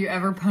 relax. Have you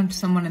ever punched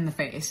someone in the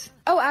face?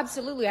 Oh,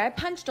 absolutely. I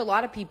punched a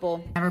lot of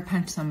people. Never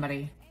punched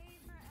somebody.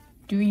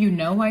 Do you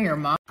know why your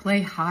mom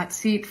play hot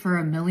seat for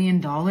 $1 million?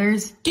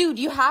 Dude,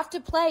 you have to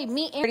play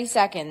me in 30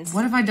 seconds.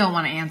 What if I don't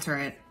want to answer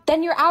it?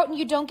 Then you're out and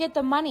you don't get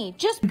the money.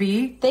 Just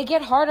B. They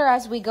get harder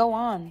as we go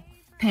on.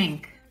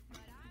 Pink.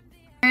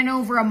 Ran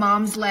over a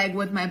mom's leg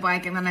with my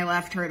bike and then I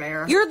left her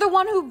there. You're the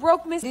one who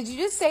broke Miss. Did you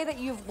just say that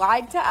you've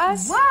lied to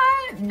us?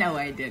 What? No,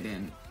 I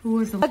didn't. Who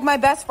was the... Like my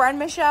best friend,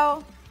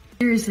 Michelle?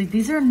 Seriously,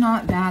 these are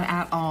not bad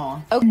at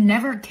all. Oh,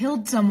 never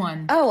killed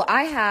someone. Oh,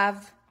 I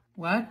have.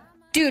 What?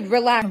 Dude,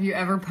 relax. Have you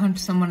ever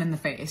punched someone in the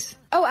face?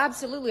 Oh,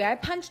 absolutely. I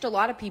punched a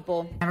lot of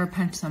people. Never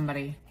punched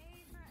somebody.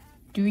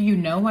 Do you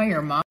know why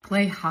your mom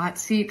play hot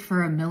seat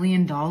for $1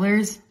 million?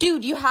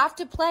 Dude, you have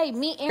to play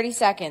me in 30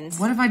 seconds.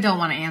 What if I don't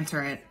want to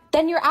answer it?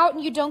 Then you're out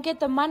and you don't get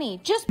the money.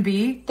 Just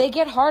B. They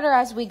get harder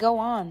as we go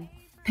on.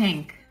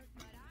 Pink.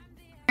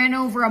 Ran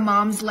over a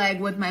mom's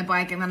leg with my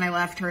bike and then I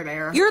left her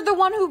there. You're the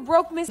one who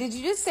broke Miss. Did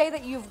you just say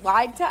that you've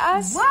lied to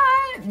us?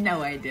 What?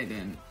 No, I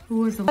didn't. Who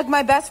was the... Like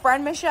my best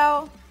friend,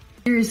 Michelle?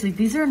 Seriously,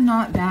 these are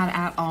not bad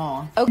at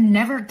all. Oh,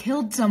 never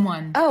killed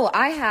someone. Oh,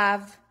 I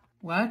have.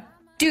 What?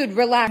 Dude,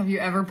 relax. Have you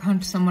ever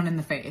punched someone in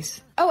the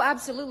face? Oh,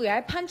 absolutely. I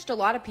punched a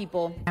lot of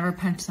people. Ever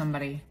punched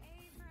somebody?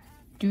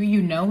 Do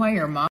you know why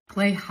your mom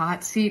play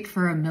hot seat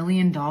for $1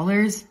 million?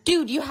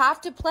 Dude, you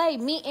have to play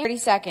me in 30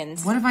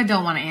 seconds. What if I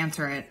don't want to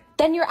answer it?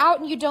 Then you're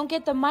out and you don't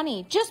get the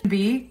money. Just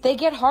B. They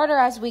get harder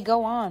as we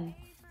go on.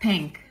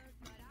 Pink.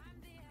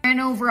 Ran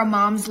over a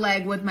mom's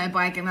leg with my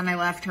bike and then I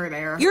left her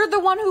there. You're the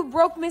one who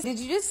broke Miss. Did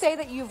you just say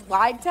that you've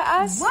lied to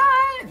us?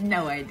 What?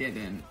 No, I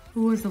didn't.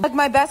 Who was the... Like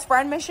my best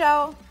friend,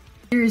 Michelle?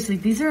 Seriously,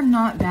 these are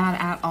not bad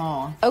at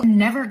all. Oh,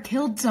 never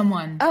killed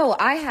someone. Oh,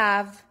 I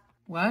have.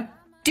 What?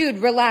 Dude,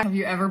 relax. Have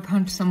you ever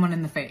punched someone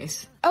in the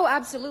face? Oh,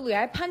 absolutely.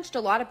 I punched a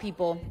lot of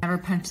people. Ever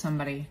punched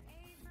somebody?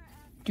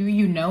 Do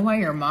you know why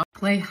your mom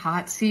play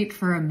hot seat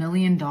for $1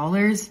 million?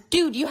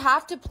 Dude, you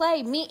have to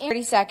play me in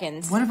 30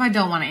 seconds. What if I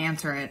don't want to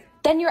answer it?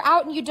 Then you're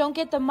out and you don't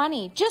get the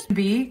money. Just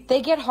B.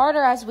 They get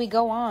harder as we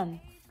go on.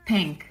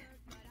 Pink.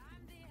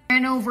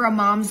 Ran over a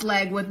mom's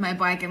leg with my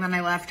bike and then I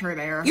left her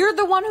there. You're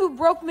the one who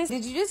broke Miss.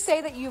 Did you just say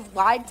that you've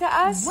lied to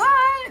us?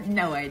 What?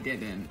 No, I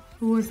didn't.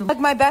 Who was the... Like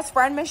my best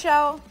friend,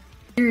 Michelle?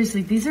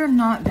 Seriously, these are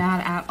not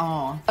bad at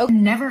all. Oh,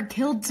 never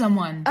killed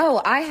someone.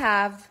 Oh, I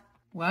have.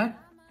 What?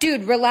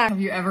 Dude, relax. Have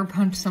you ever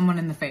punched someone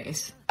in the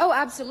face? Oh,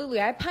 absolutely.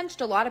 I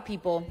punched a lot of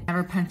people.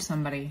 Ever punched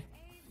somebody?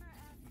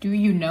 Do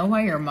you know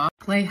why your mom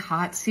play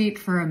hot seat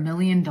for $1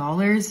 million?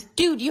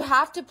 Dude, you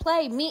have to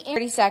play me in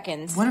 30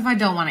 seconds. What if I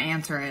don't want to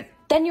answer it?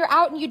 Then you're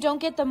out and you don't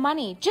get the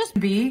money. Just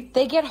B.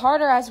 They get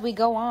harder as we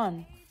go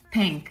on.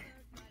 Pink.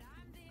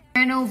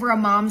 Ran over a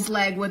mom's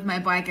leg with my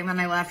bike and then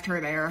I left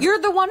her there. You're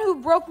the one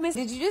who broke Miss.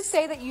 Did you just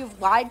say that you've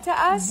lied to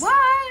us?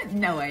 What?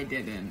 No, I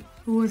didn't.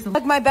 Who was the...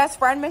 Like my best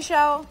friend,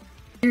 Michelle?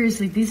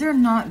 Seriously, these are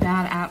not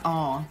bad at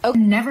all. Oh,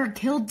 never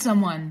killed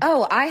someone.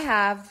 Oh, I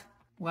have.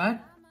 What?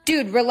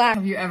 Dude, relax.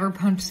 Have you ever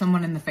punched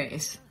someone in the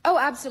face? Oh,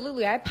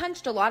 absolutely. I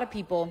punched a lot of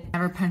people.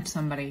 Ever punched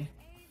somebody?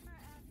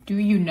 Do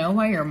you know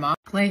why your mom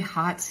play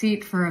hot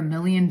seat for $1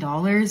 million?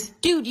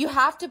 Dude, you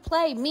have to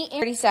play me in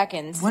 30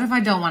 seconds. What if I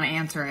don't want to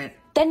answer it?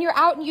 Then you're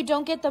out and you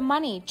don't get the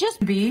money.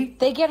 Just B.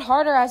 They get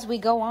harder as we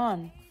go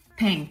on.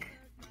 Pink.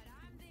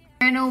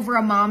 Ran over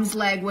a mom's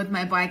leg with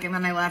my bike and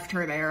then I left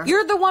her there.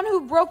 You're the one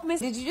who broke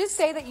Miss. Did you just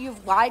say that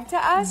you've lied to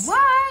us?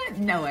 What?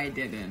 No, I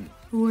didn't.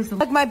 Who was the...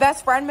 Like my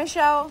best friend,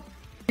 Michelle?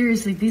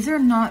 Seriously, these are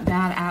not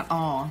bad at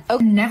all. Oh,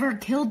 never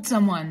killed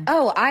someone.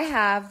 Oh, I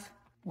have.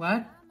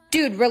 What?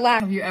 Dude,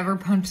 relax. Have you ever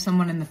punched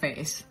someone in the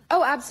face?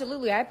 Oh,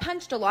 absolutely. I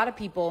punched a lot of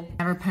people.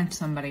 Ever punched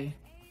somebody?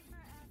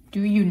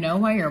 Do you know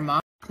why your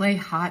mom play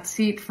hot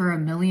seat for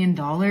 $1 million?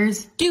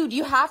 Dude,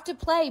 you have to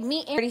play me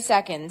in 30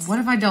 seconds. What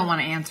if I don't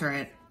want to answer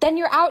it? Then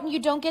you're out and you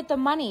don't get the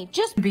money.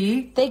 Just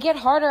B. They get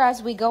harder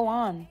as we go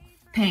on.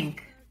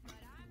 Pink.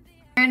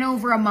 Ran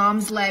over a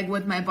mom's leg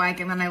with my bike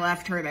and then I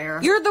left her there.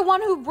 You're the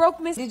one who broke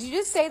Miss. Did you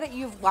just say that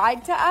you've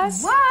lied to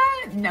us?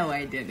 What? No,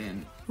 I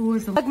didn't. Who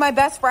was the... Like my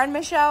best friend,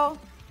 Michelle?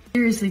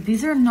 Seriously,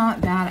 these are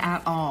not bad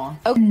at all.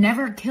 Oh,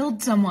 never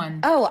killed someone.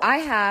 Oh, I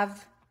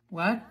have.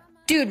 What?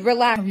 Dude,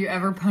 relax. Have you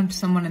ever punched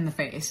someone in the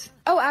face?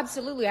 Oh,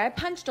 absolutely. I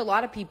punched a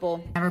lot of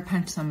people. Ever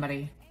punched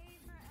somebody?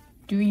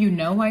 Do you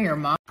know why your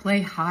mom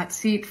play hot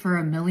seat for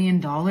 $1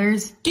 million?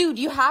 Dude,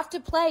 you have to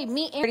play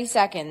me in 30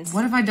 seconds.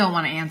 What if I don't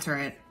want to answer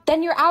it?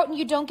 Then you're out and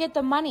you don't get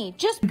the money.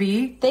 Just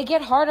B. They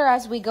get harder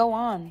as we go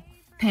on.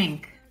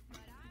 Pink.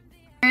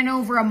 Ran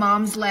over a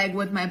mom's leg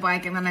with my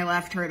bike and then I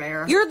left her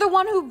there. You're the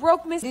one who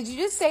broke Miss. Did you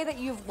just say that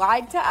you've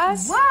lied to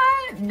us?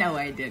 What? No,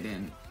 I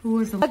didn't. Who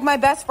was the... Like my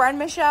best friend,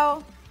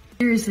 Michelle?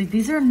 Seriously,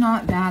 these are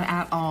not bad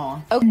at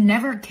all. Oh,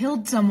 never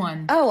killed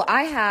someone. Oh,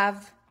 I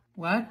have.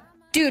 What?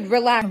 Dude,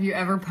 relax. Have you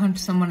ever punched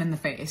someone in the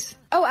face?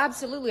 Oh,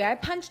 absolutely. I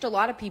punched a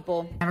lot of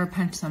people. Ever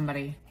punched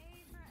somebody?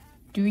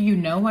 Do you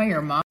know why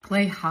your mom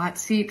play hot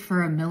seat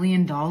for $1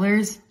 million?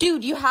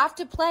 Dude, you have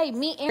to play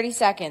me in 30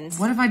 seconds.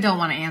 What if I don't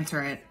want to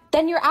answer it?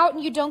 Then you're out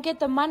and you don't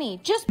get the money.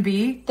 Just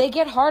B. They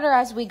get harder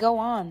as we go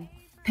on.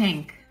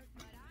 Pink.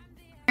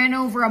 Ran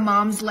over a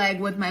mom's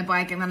leg with my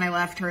bike and then I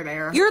left her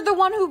there. You're the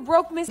one who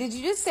broke Miss. Did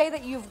you just say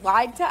that you've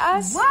lied to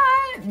us?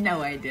 What?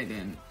 No, I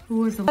didn't. Who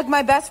was the... Like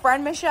my best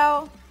friend,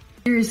 Michelle?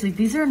 Seriously,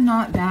 these are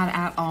not bad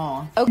at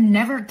all. Oh,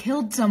 never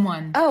killed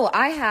someone. Oh,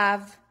 I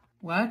have.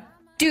 What?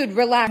 Dude,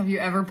 relax. Have you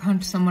ever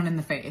punched someone in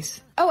the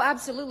face? Oh,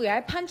 absolutely.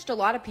 I punched a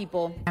lot of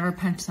people. Ever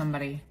punched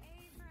somebody?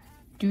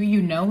 Do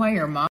you know why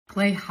your mom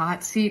play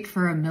hot seat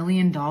for $1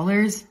 million?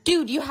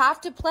 Dude, you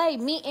have to play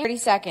me in 30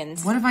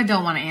 seconds. What if I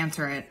don't want to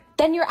answer it?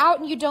 Then you're out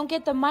and you don't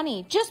get the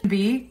money. Just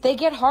B. They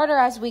get harder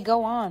as we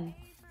go on.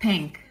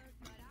 Pink.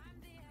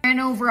 Ran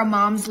over a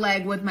mom's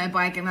leg with my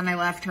bike and then I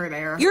left her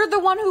there. You're the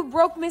one who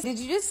broke Miss. Did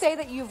you just say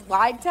that you've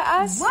lied to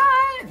us?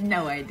 What?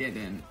 No, I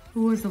didn't.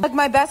 Who was the... Like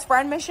my best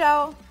friend,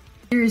 Michelle?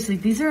 Seriously,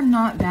 these are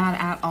not bad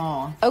at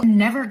all. Oh,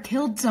 never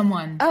killed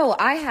someone. Oh,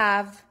 I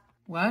have.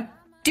 What?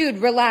 Dude,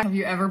 relax. Have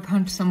you ever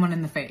punched someone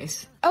in the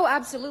face? Oh,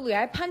 absolutely.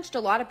 I punched a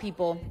lot of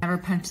people. Ever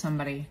punched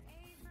somebody?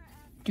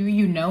 Do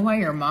you know why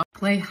your mom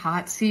play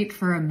hot seat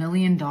for $1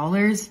 million?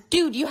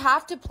 Dude, you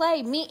have to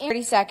play me in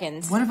 30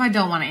 seconds. What if I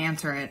don't want to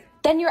answer it?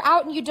 Then you're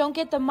out and you don't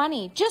get the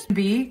money. Just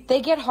B.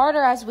 They get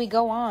harder as we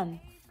go on.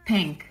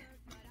 Pink.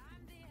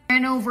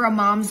 Ran over a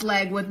mom's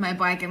leg with my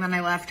bike and then I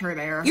left her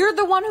there. You're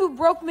the one who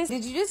broke Miss.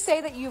 Did you just say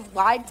that you've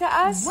lied to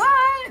us?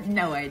 What?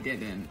 No, I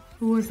didn't.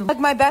 Who was the... Like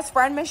my best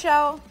friend,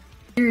 Michelle?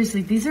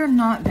 Seriously, these are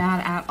not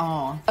bad at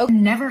all. Oh,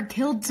 never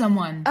killed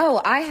someone.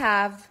 Oh, I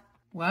have.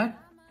 What?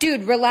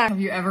 Dude, relax. Have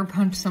you ever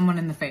punched someone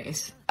in the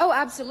face? Oh,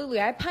 absolutely.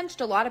 I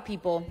punched a lot of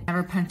people.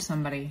 Never punched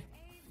somebody.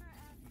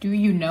 Do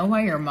you know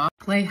why your mom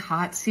play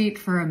hot seat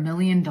for $1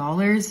 million?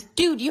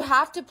 Dude, you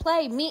have to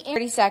play me in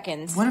 30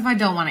 seconds. What if I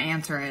don't want to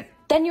answer it?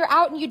 Then you're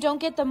out and you don't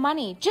get the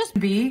money. Just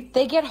B.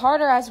 They get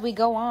harder as we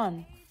go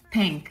on.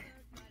 Pink.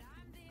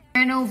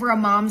 Ran over a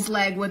mom's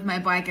leg with my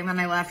bike and then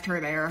I left her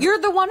there. You're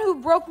the one who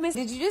broke Miss.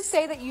 Did you just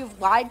say that you've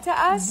lied to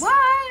us?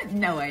 What?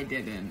 No, I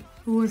didn't.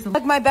 Who was the...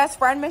 Like my best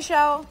friend,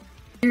 Michelle?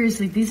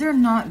 Seriously, these are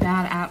not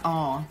bad at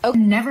all. Oh,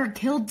 never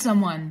killed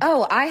someone.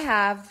 Oh, I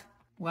have.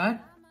 What?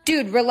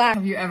 Dude, relax.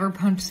 Have you ever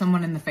punched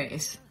someone in the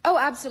face? Oh,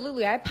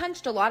 absolutely. I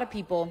punched a lot of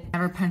people.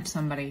 Never punched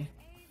somebody.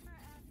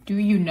 Do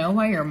you know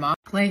why your mom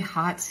play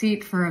hot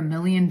seat for $1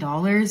 million?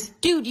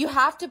 Dude, you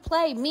have to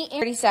play me in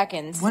 30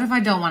 seconds. What if I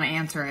don't want to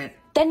answer it?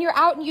 Then you're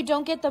out and you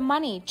don't get the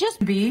money.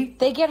 Just B.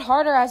 They get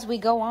harder as we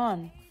go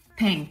on.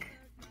 Pink.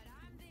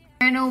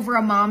 Ran over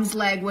a mom's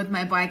leg with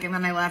my bike and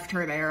then I left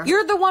her there.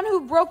 You're the one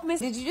who broke Miss.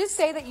 Did you just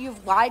say that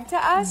you've lied to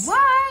us?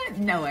 What?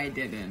 No, I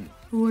didn't.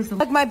 Who was the...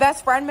 Like my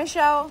best friend,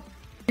 Michelle?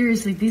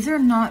 Seriously, these are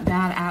not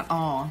bad at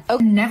all. Oh,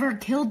 never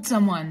killed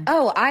someone.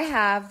 Oh, I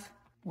have.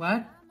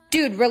 What?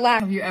 Dude,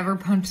 relax. Have you ever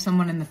punched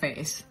someone in the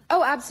face?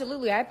 Oh,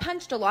 absolutely. I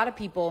punched a lot of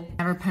people.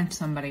 Never punched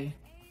somebody.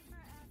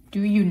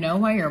 Do you know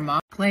why your mom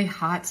play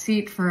hot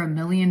seat for $1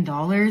 million?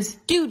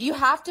 Dude, you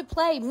have to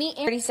play me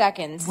in 30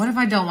 seconds. What if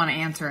I don't want to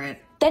answer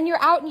it? Then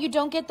you're out and you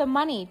don't get the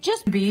money.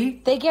 Just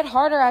B. They get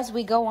harder as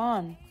we go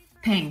on.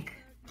 Pink.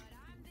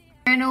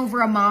 Ran over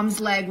a mom's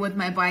leg with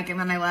my bike and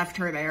then I left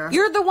her there.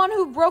 You're the one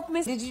who broke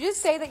Miss. Did you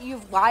just say that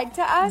you've lied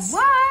to us?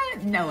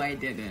 What? No, I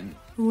didn't.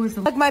 Who was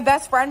the... Like my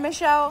best friend,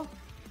 Michelle?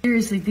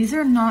 Seriously, these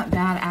are not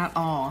bad at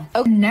all.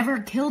 Oh, never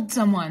killed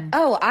someone.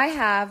 Oh, I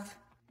have.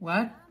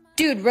 What?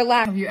 Dude,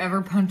 relax. Have you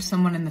ever punched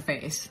someone in the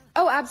face?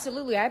 Oh,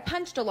 absolutely. I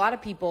punched a lot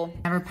of people.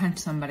 Never punched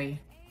somebody.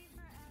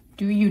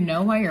 Do you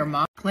know why your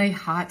mom play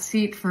hot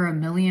seat for $1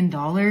 million?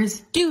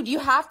 Dude, you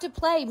have to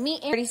play me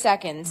in 30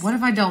 seconds. What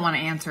if I don't want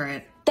to answer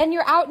it? Then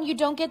you're out and you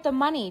don't get the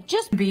money.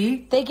 Just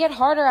B. They get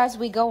harder as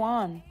we go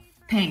on.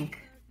 Pink.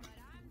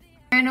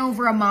 Ran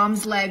over a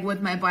mom's leg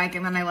with my bike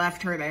and then I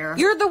left her there.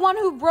 You're the one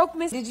who broke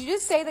Miss. Did you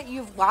just say that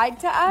you've lied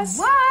to us?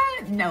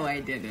 What? No, I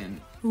didn't.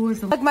 Who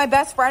was the... Like my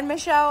best friend,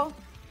 Michelle?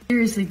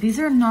 Seriously, these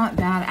are not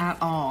bad at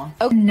all.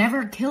 Oh,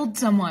 never killed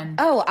someone.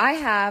 Oh, I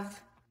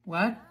have.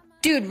 What?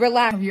 Dude,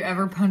 relax. Have you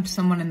ever punched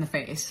someone in the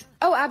face?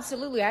 Oh,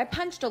 absolutely. I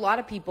punched a lot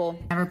of people.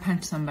 Never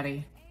punched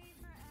somebody.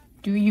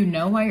 Do you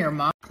know why your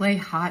mom play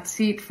hot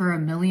seat for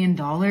 $1 million?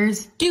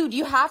 Dude,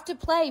 you have to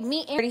play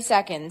me in 30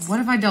 seconds.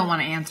 What if I don't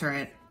want to answer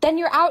it? Then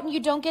you're out and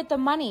you don't get the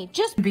money.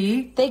 Just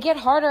B. They get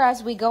harder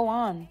as we go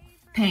on.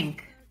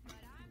 Pink.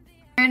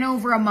 Ran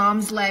over a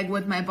mom's leg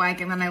with my bike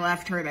and then I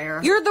left her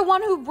there. You're the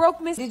one who broke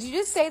Miss. Did you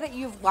just say that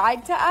you've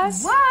lied to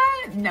us?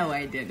 What? No,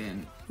 I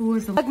didn't. Who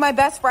was the... Like my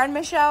best friend,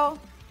 Michelle?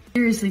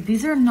 Seriously,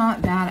 these are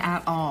not bad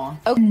at all.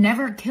 Oh,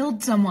 never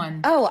killed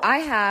someone. Oh, I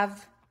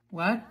have.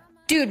 What?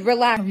 Dude,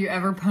 relax. Have you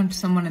ever punched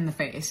someone in the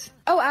face?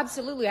 Oh,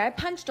 absolutely. I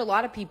punched a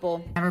lot of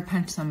people. Never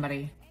punched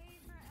somebody.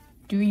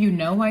 Do you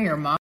know why your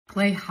mom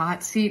play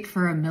hot seat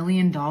for $1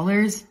 million?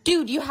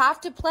 Dude, you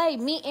have to play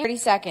me in 30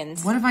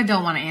 seconds. What if I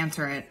don't want to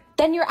answer it?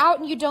 Then you're out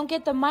and you don't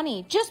get the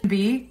money. Just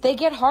B. They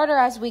get harder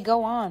as we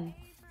go on.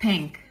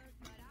 Pink.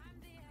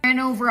 Ran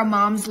over a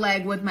mom's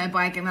leg with my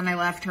bike and then I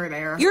left her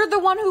there. You're the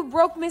one who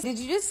broke Miss. Did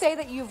you just say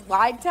that you've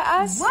lied to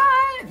us?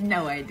 What?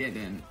 No, I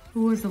didn't.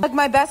 Who was the... Like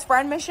my best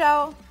friend,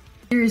 Michelle?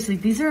 Seriously,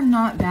 these are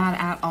not bad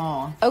at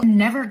all. Oh,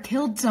 never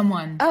killed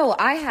someone. Oh,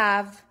 I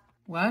have.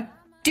 What?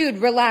 Dude,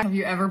 relax. Have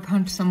you ever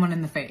punched someone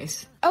in the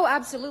face? Oh,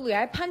 absolutely.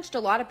 I punched a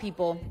lot of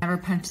people. Never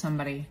punched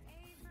somebody.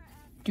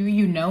 Do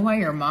you know why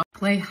your mom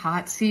play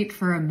hot seat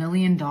for $1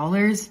 million?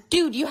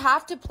 Dude, you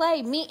have to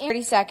play me in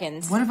 30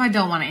 seconds. What if I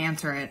don't want to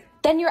answer it?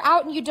 Then you're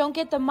out and you don't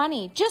get the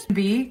money. Just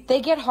B.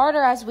 They get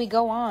harder as we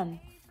go on.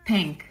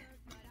 Pink.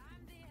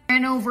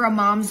 Ran over a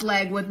mom's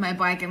leg with my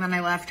bike and then I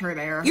left her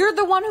there. You're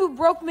the one who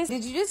broke Miss.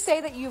 Did you just say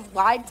that you've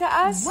lied to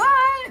us?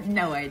 What?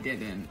 No, I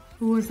didn't.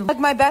 Who was the... Like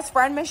my best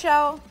friend,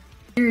 Michelle?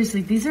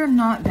 Seriously, these are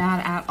not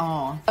bad at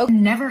all. Oh,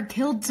 never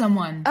killed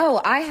someone.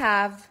 Oh, I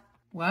have.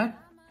 What?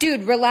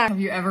 Dude, relax. Have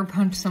you ever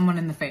punched someone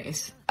in the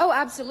face? Oh,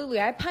 absolutely.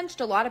 I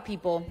punched a lot of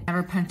people.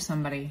 Never punched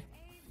somebody.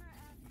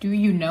 Do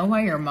you know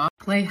why your mom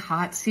play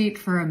hot seat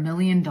for $1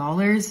 million?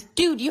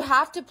 Dude, you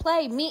have to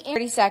play me in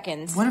 30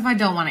 seconds. What if I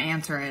don't want to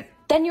answer it?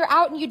 Then you're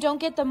out and you don't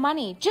get the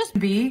money. Just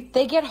B.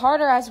 They get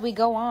harder as we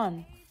go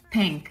on.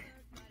 Pink.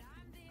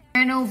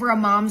 Ran over a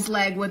mom's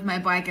leg with my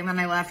bike and then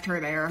I left her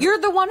there. You're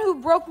the one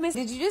who broke Miss.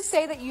 Did you just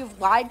say that you've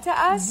lied to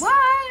us?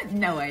 What?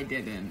 No, I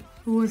didn't.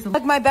 Who was the...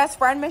 Like my best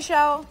friend,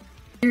 Michelle?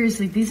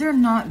 Seriously, these are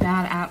not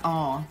bad at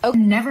all. Oh,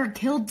 never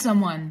killed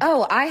someone.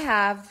 Oh, I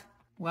have.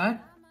 What?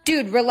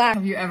 Dude, relax.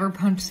 Have you ever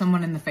punched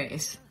someone in the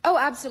face? Oh,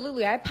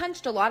 absolutely. I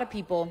punched a lot of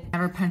people.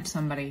 Ever punched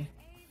somebody?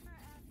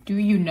 Do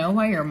you know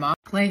why your mom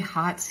play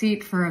hot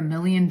seat for $1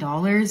 million?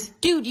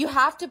 Dude, you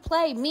have to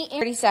play me in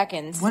 30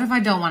 seconds. What if I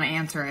don't want to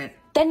answer it?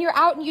 Then you're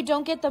out and you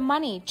don't get the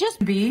money.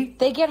 Just B.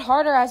 They get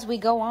harder as we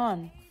go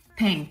on.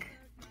 Pink.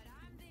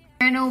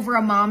 Ran over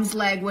a mom's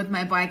leg with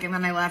my bike and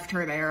then I left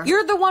her there.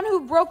 You're the one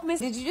who broke Miss.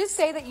 Did you just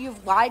say that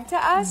you've lied to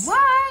us?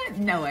 What?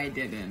 No, I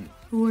didn't.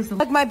 Who was the...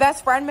 Like my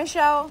best friend,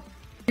 Michelle?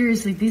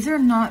 Seriously, these are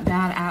not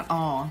bad at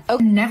all.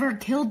 Okay. Never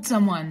killed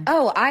someone.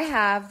 Oh, I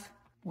have.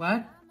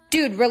 What?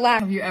 Dude,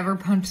 relax. Have you ever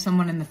punched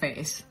someone in the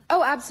face?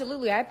 Oh,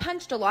 absolutely. I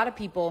punched a lot of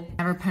people.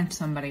 Ever punched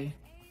somebody?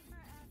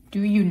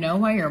 Do you know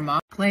why your mom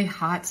play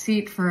hot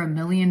seat for $1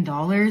 million?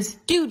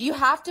 Dude, you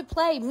have to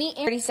play me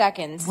in 30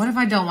 seconds. What if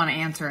I don't want to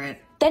answer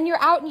it? Then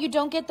you're out and you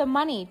don't get the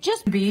money.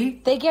 Just B.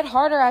 They get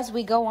harder as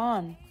we go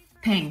on.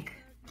 Pink.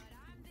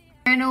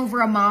 Ran over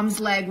a mom's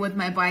leg with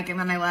my bike and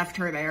then I left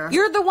her there.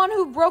 You're the one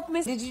who broke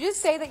Miss. Did you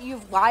just say that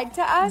you've lied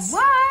to us?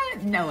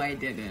 What? No, I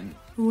didn't.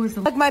 Who was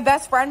the... Like my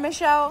best friend,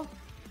 Michelle?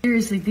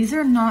 Seriously, these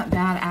are not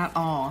bad at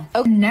all.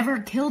 Okay. Never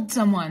killed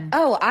someone.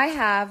 Oh, I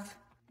have.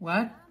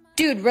 What?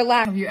 Dude,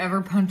 relax. Have you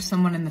ever punched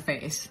someone in the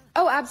face?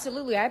 Oh,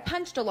 absolutely. I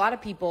punched a lot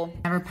of people.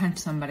 Ever punched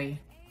somebody?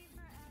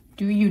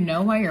 Do you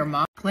know why your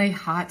mom play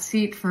hot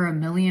seat for $1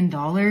 million?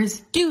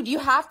 Dude, you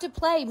have to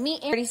play me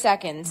in 30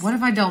 seconds. What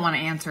if I don't want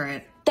to answer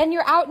it? Then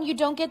you're out and you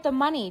don't get the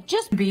money.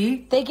 Just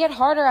B. They get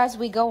harder as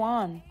we go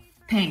on.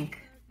 Pink.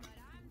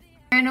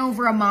 Ran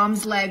over a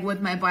mom's leg with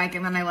my bike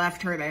and then I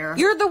left her there.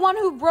 You're the one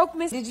who broke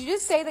Miss. Did you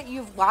just say that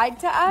you've lied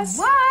to us?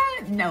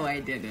 What? No, I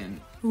didn't.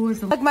 Who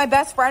was the... Like my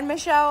best friend,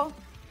 Michelle?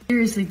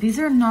 Seriously, these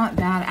are not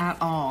bad at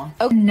all.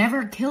 Okay.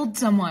 Never killed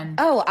someone.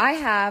 Oh, I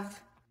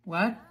have.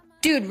 What?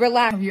 Dude,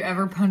 relax. Have you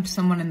ever punched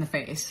someone in the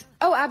face?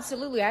 Oh,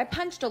 absolutely. I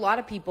punched a lot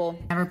of people.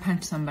 Ever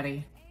punched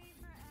somebody?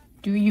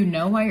 Do you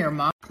know why your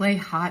mom play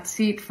hot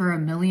seat for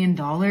 $1 million?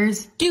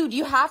 Dude,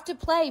 you have to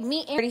play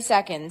me in 30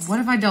 seconds. What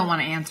if I don't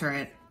want to answer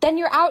it? Then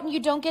you're out and you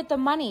don't get the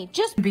money.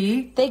 Just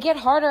B. They get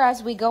harder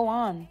as we go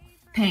on.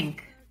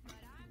 Pink.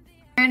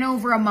 Ran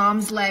over a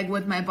mom's leg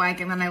with my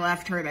bike and then I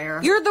left her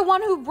there. You're the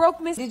one who broke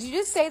Miss. Did you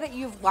just say that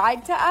you've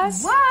lied to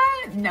us?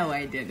 What? No,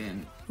 I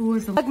didn't. Who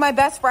was the... Like my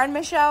best friend,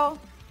 Michelle?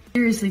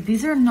 Seriously,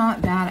 these are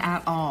not bad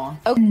at all.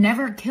 Okay.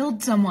 Never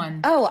killed someone.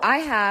 Oh, I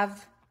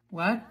have.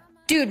 What?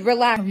 Dude,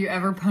 relax. Have you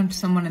ever punched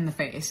someone in the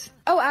face?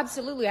 Oh,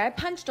 absolutely. I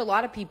punched a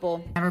lot of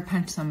people. Ever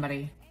punched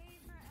somebody?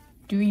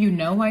 Do you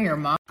know why your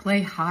mom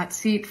play hot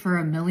seat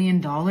for $1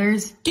 million?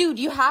 Dude,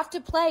 you have to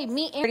play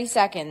me in 30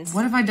 seconds.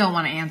 What if I don't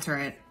want to answer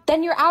it?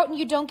 Then you're out and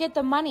you don't get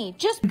the money.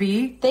 Just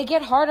B. They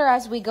get harder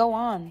as we go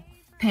on.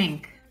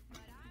 Pink.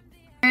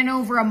 Ran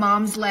over a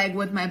mom's leg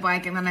with my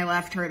bike and then I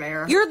left her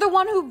there. You're the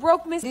one who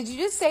broke Miss. Did you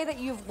just say that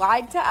you've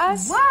lied to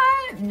us?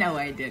 What? No,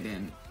 I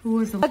didn't. Who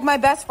was the... Like my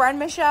best friend,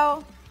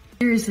 Michelle?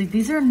 Seriously,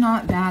 these are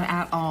not bad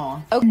at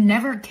all. Okay.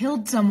 Never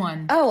killed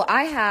someone. Oh,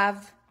 I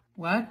have.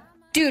 What?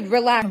 Dude,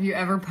 relax. Have you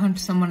ever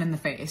punched someone in the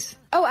face?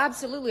 Oh,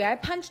 absolutely. I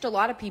punched a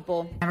lot of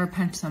people. Ever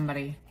punched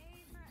somebody?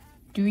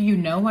 Do you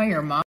know why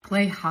your mom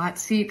play hot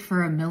seat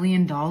for $1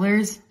 million?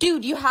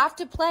 Dude, you have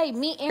to play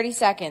me in 30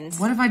 seconds.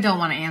 What if I don't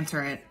want to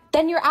answer it?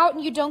 Then you're out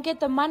and you don't get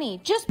the money.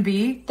 Just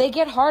B. They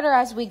get harder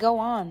as we go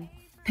on.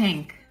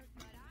 Pink.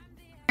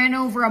 Ran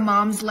over a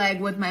mom's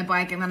leg with my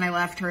bike and then I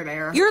left her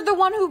there. You're the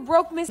one who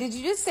broke Miss. Did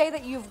you just say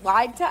that you've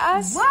lied to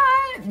us?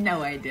 What?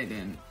 No, I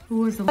didn't. Who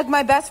was the... Like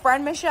my best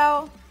friend,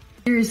 Michelle?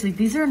 Seriously,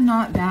 these are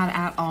not bad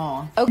at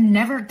all. Okay.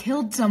 Never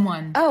killed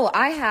someone. Oh,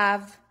 I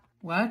have.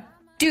 What?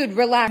 Dude,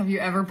 relax. Have you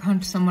ever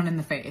punched someone in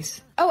the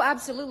face? Oh,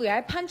 absolutely.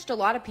 I punched a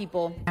lot of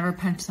people. Ever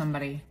punched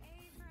somebody?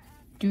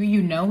 Do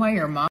you know why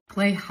your mom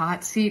play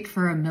hot seat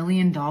for $1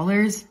 million?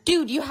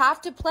 Dude, you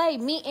have to play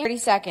me in 30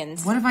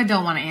 seconds. What if I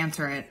don't want to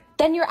answer it?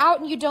 Then you're out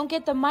and you don't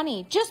get the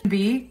money. Just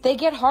B. They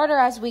get harder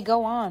as we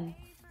go on.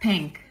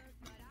 Pink.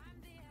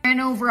 Ran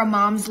over a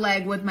mom's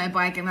leg with my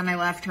bike and then I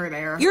left her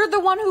there. You're the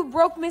one who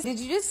broke Miss. Did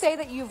you just say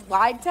that you've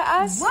lied to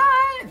us?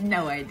 What?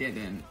 No, I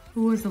didn't.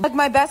 Who was the... Like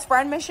my best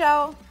friend,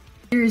 Michelle?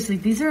 Seriously,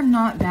 these are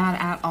not bad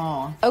at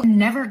all. Okay.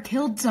 Never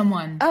killed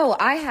someone. Oh,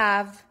 I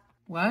have.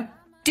 What?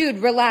 Dude,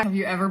 relax. Have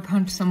you ever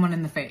punched someone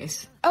in the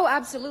face? Oh,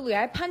 absolutely.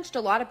 I punched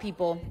a lot of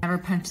people. Ever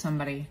punched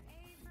somebody?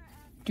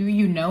 Do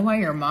you know why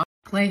your mom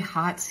play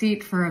hot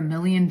seat for $1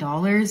 million?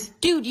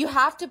 Dude, you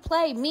have to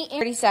play me in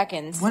 30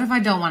 seconds. What if I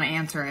don't want to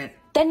answer it?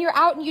 Then you're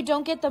out and you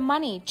don't get the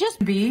money.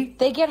 Just B.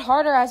 They get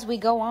harder as we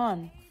go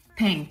on.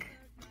 Pink.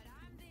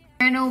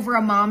 Ran over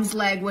a mom's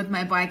leg with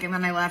my bike and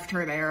then I left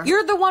her there.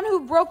 You're the one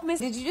who broke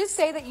Miss. Did you just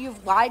say that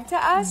you've lied to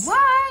us?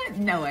 What?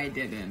 No, I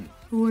didn't.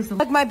 Who was the...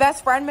 Like my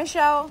best friend,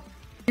 Michelle?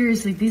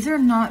 Seriously, these are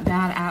not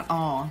bad at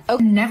all.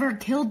 Okay. Never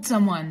killed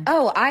someone.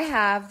 Oh, I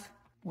have.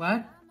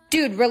 What?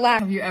 Dude,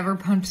 relax. Have you ever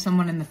punched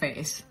someone in the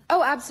face?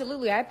 Oh,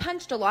 absolutely. I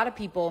punched a lot of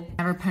people.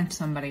 Ever punched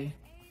somebody?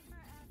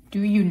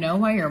 Do you know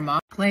why your mom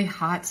play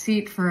hot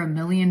seat for $1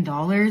 million?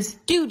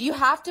 Dude, you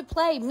have to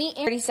play me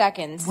in 30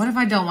 seconds. What if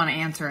I don't want to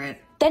answer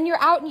it? Then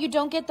you're out and you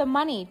don't get the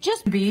money.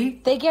 Just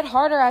B. They get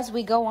harder as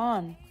we go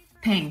on.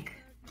 Pink.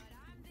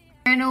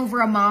 Ran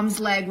over a mom's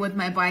leg with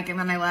my bike and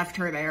then I left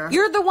her there.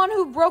 You're the one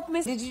who broke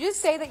Miss. Did you just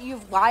say that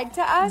you've lied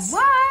to us?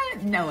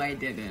 What? No, I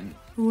didn't.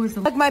 Who was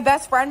the... Like my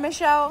best friend,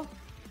 Michelle?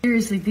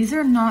 Seriously, these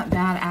are not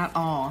bad at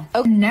all.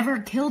 Oh, never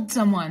killed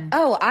someone.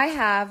 Oh, I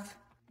have.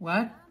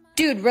 What?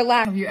 Dude,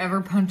 relax. Have you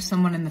ever punched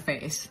someone in the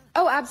face?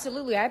 Oh,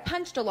 absolutely. I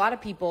punched a lot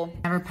of people.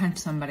 Never punched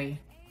somebody.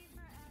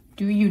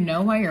 Do you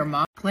know why your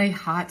mom play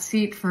hot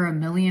seat for $1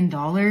 million?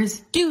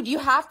 Dude, you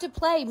have to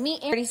play me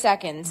in 30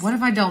 seconds. What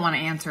if I don't want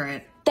to answer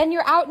it? Then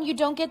you're out and you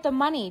don't get the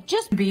money.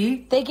 Just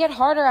B. They get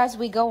harder as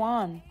we go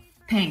on.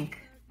 Pink.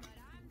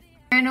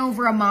 Ran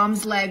over a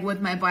mom's leg with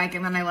my bike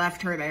and then I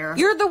left her there.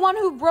 You're the one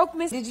who broke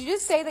Miss. Did you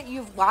just say that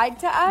you've lied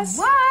to us?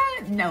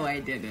 What? No, I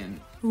didn't.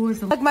 Who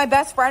was the... Like my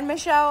best friend,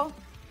 Michelle?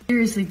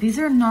 Seriously, these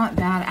are not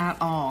bad at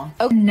all.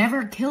 Oh,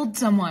 never killed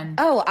someone.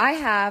 Oh, I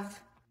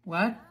have.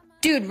 What?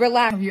 Dude,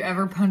 relax. Have you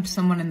ever punched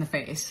someone in the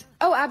face?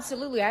 Oh,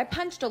 absolutely. I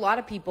punched a lot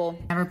of people.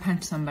 Never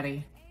punched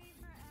somebody.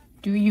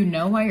 Do you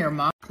know why your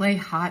mom play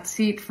hot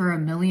seat for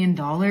 $1 million?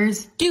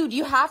 Dude,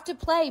 you have to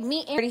play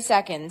me in 30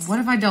 seconds. What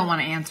if I don't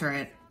want to answer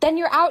it? Then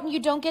you're out and you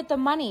don't get the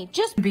money.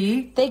 Just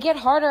B. They get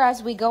harder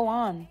as we go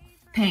on.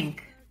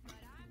 Pink.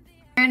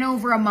 Ran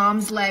over a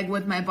mom's leg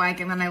with my bike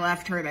and then I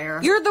left her there.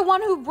 You're the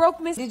one who broke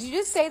Miss. Did you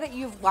just say that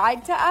you've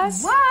lied to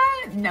us?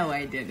 What? No,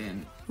 I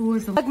didn't. Who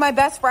was the... Like my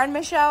best friend,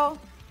 Michelle?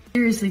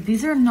 Seriously,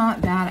 these are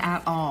not bad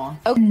at all.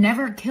 Oh,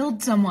 never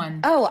killed someone.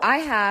 Oh, I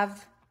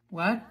have.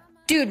 What?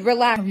 Dude,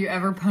 relax. Have you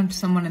ever punched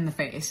someone in the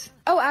face?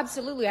 Oh,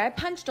 absolutely. I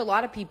punched a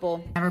lot of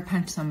people. Never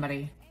punched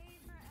somebody.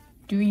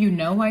 Do you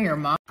know why your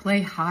mom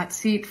play hot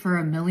seat for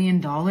 $1 million?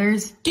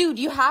 Dude,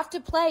 you have to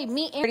play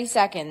me in 30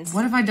 seconds.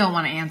 What if I don't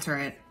want to answer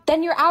it?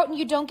 Then you're out and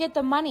you don't get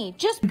the money.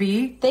 Just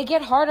B. They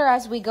get harder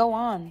as we go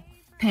on.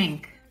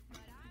 Pink.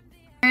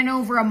 Ran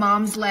over a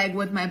mom's leg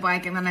with my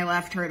bike and then I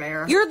left her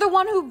there. You're the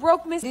one who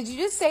broke Miss. Did you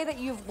just say that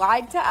you've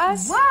lied to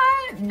us?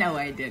 What? No,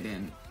 I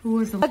didn't. Who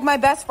was the... Like my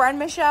best friend,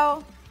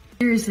 Michelle?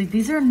 Seriously,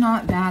 these are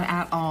not bad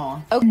at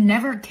all. Oh,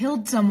 never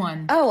killed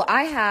someone. Oh,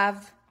 I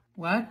have.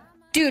 What?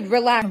 Dude,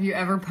 relax. Have you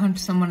ever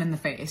punched someone in the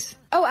face?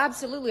 Oh,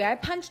 absolutely. I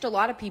punched a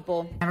lot of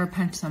people. Never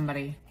punched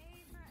somebody.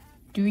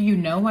 Do you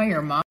know why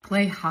your mom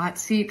play hot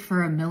seat for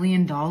 $1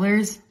 million?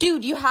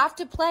 Dude, you have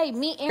to play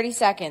me in 30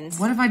 seconds.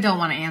 What if I don't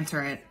want to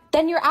answer it?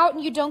 Then you're out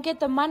and you don't get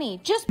the money.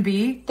 Just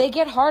B. They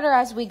get harder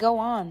as we go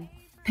on.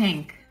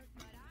 Pink.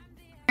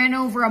 Ran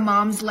over a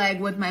mom's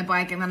leg with my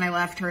bike and then I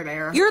left her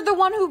there. You're the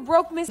one who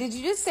broke Miss. Did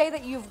you just say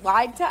that you've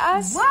lied to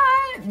us?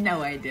 What?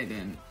 No, I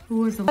didn't. Who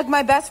was the... Like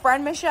my best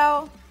friend,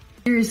 Michelle?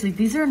 Seriously,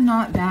 these are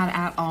not bad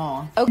at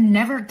all. Oh,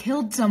 never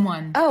killed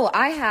someone. Oh,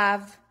 I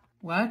have.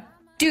 What?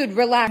 Dude,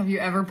 relax. Have you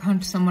ever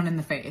punched someone in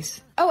the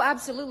face? Oh,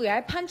 absolutely.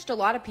 I punched a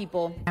lot of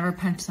people. Never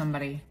punched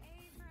somebody.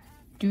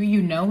 Do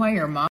you know why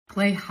your mom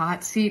play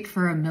hot seat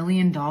for $1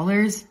 million?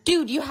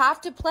 Dude, you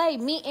have to play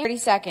me in 30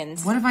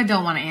 seconds. What if I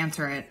don't want to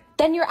answer it?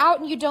 Then you're out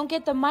and you don't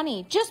get the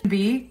money. Just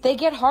B. They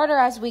get harder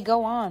as we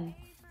go on.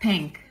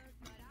 Pink.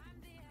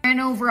 Ran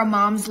over a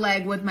mom's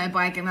leg with my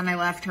bike and then I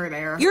left her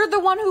there. You're the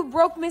one who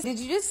broke Miss. Did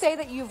you just say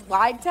that you've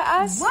lied to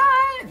us?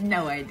 What?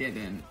 No, I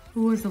didn't.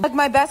 Who was the... Like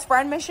my best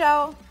friend,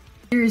 Michelle?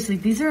 Seriously,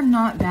 these are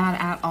not bad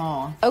at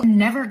all. Oh,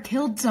 never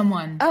killed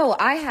someone. Oh,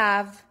 I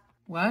have.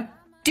 What?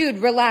 Dude,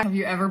 relax. Have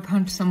you ever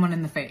punched someone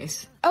in the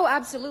face? Oh,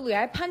 absolutely.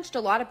 I punched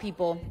a lot of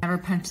people. Never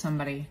punched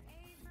somebody.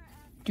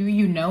 Do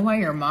you know why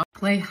your mom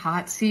play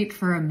hot seat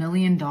for $1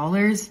 million?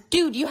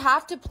 Dude, you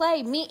have to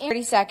play me in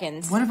 30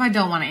 seconds. What if I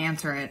don't want to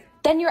answer it?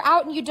 Then you're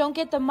out and you don't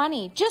get the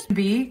money. Just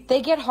B.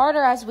 They get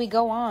harder as we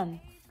go on.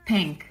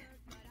 Pink.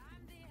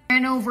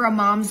 Ran over a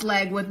mom's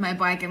leg with my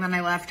bike and then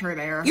I left her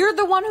there. You're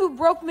the one who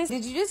broke Miss.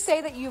 Did you just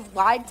say that you've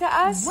lied to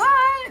us?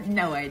 What?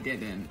 No, I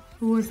didn't.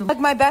 Who was the... Like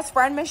my best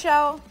friend,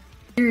 Michelle?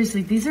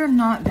 Seriously, these are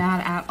not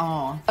bad at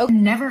all. Oh,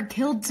 never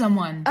killed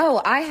someone.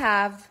 Oh, I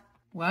have.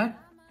 What?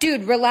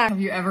 Dude, relax.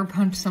 Have you ever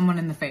punched someone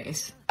in the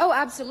face? Oh,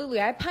 absolutely.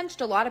 I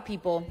punched a lot of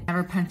people.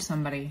 Never punched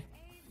somebody.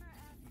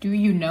 Do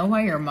you know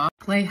why your mom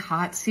play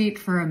hot seat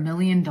for $1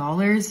 million?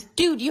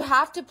 Dude, you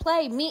have to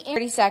play me in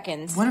 30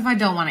 seconds. What if I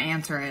don't want to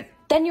answer it?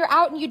 Then you're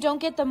out and you don't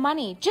get the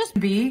money. Just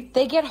B.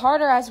 They get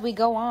harder as we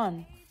go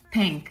on.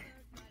 Pink.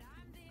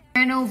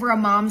 Ran over a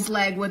mom's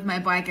leg with my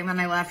bike and then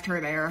I left her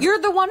there.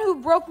 You're the one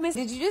who broke Miss.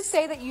 Did you just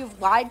say that you've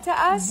lied to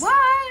us?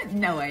 What?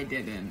 No, I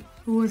didn't.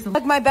 Who was the...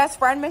 Like my best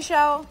friend,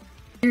 Michelle?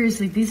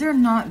 Seriously, these are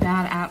not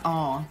bad at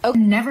all. Oh,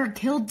 never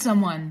killed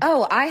someone.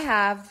 Oh, I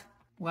have.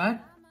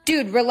 What?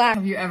 Dude, relax.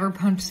 Have you ever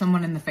punched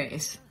someone in the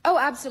face? Oh,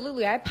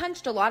 absolutely. I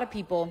punched a lot of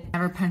people.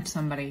 Never punched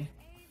somebody.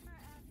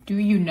 Do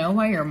you know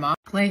why your mom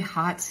play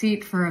hot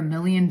seat for $1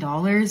 million?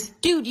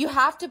 Dude, you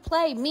have to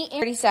play me in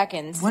 30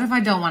 seconds. What if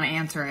I don't want to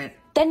answer it?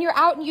 Then you're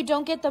out and you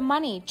don't get the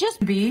money.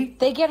 Just B.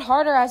 They get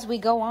harder as we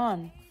go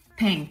on.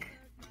 Pink.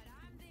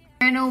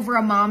 Ran over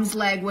a mom's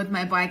leg with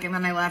my bike and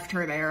then I left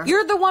her there.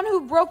 You're the one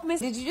who broke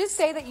Miss. Did you just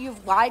say that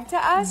you've lied to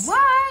us?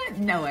 What?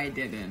 No, I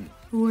didn't.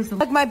 Who was the...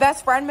 Like my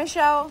best friend,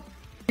 Michelle?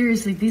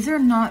 Seriously, these are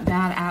not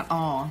bad at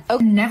all. Oh,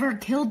 never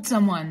killed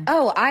someone.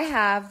 Oh, I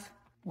have.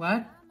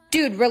 What?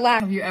 Dude,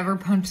 relax. Have you ever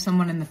punched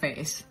someone in the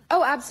face?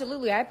 Oh,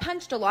 absolutely. I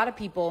punched a lot of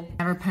people.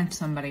 Never punched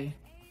somebody.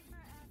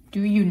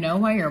 Do you know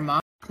why your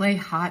mom play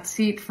hot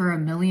seat for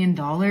 $1 million?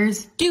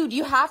 Dude,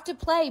 you have to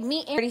play.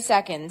 Meet in 30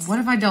 seconds. What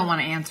if I don't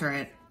want to answer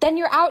it? Then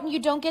you're out and you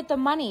don't get the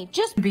money.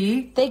 Just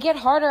B. They get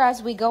harder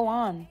as we go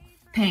on.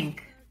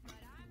 Pink.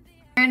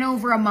 Ran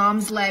over a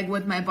mom's leg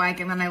with my bike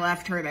and then I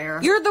left her there.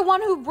 You're the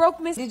one who broke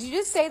Miss. Did you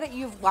just say that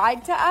you've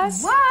lied to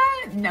us?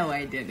 What? No,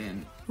 I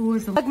didn't. Who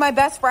was the... Like my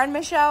best friend,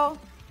 Michelle?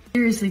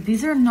 Seriously,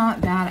 these are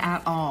not bad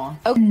at all.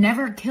 Oh,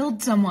 never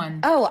killed someone.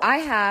 Oh, I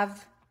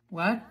have.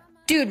 What?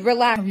 Dude,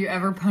 relax. Have you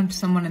ever punched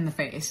someone in the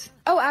face?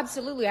 Oh,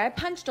 absolutely. I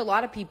punched a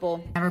lot of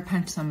people. Never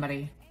punched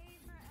somebody.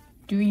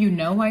 Do you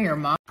know why your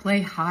mom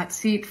play hot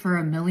seat for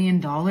 $1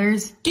 million?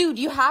 Dude,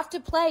 you have to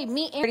play.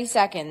 Meet in 30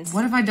 seconds.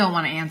 What if I don't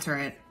want to answer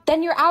it?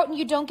 Then you're out and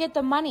you don't get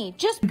the money.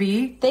 Just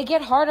B. They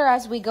get harder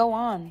as we go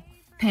on.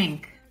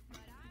 Pink.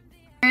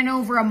 Ran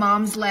over a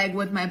mom's leg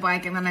with my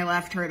bike and then I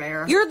left her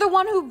there. You're the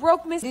one who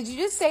broke Miss. Did you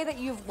just say that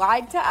you've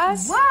lied to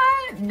us?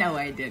 What? No,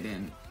 I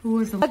didn't. Who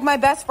was the... Like my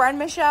best friend,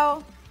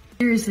 Michelle?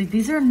 Seriously,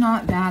 these are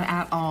not bad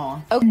at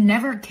all. Oh,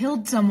 never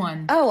killed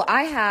someone. Oh,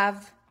 I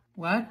have.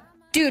 What?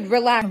 Dude,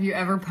 relax. Have you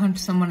ever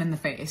punched someone in the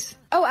face?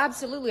 Oh,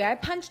 absolutely. I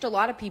punched a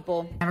lot of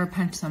people. Never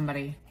punched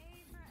somebody.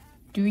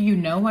 Do you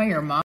know why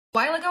your mom... A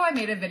while ago, I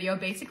made a video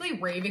basically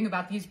raving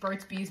about these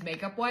Burt's Bees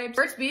makeup wipes.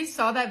 Burt's Bees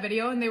saw that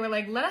video and they were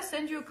like, let us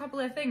send you a couple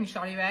of things,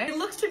 Shawty Bae. It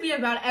looks to be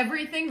about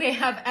everything they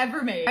have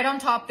ever made. Right on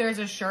top, there's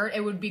a shirt.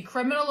 It would be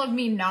criminal of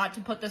me not to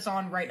put this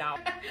on right now.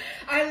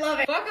 I love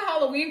it. Fuck a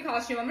Halloween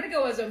costume. I'm gonna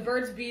go as a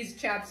Burt's Bees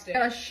chapstick.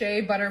 Got a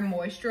shea butter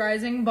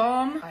moisturizing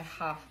balm. I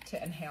have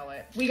to inhale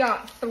it. We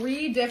got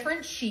 3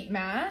 different sheet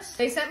masks.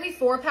 They sent me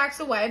 4 packs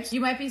of wipes.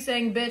 You might be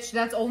saying, bitch,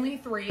 that's only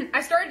 3.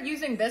 I started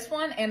using this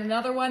one and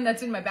another one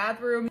that's in my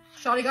bathroom.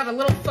 Shawty got a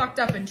little fucked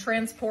up in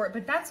transport,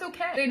 but that's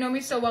okay. They know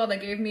me so well, they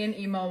gave me an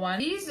emo one.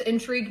 These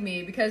intrigue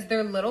me because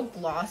they're little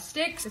gloss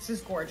sticks. This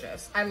is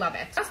gorgeous. I love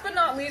it. Last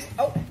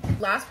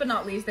but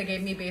not least, they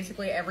gave me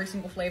basically every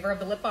single flavor of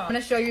the lip balm. I'm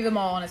gonna show you them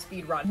all on a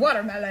speed run.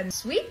 Watermelon,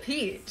 sweet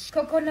peach,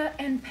 coconut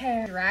and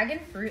pear, dragon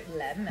fruit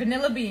lemon,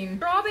 vanilla bean,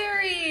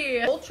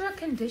 strawberry, ultra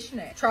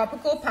conditioning,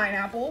 tropical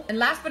pineapple, and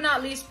last but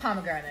not least,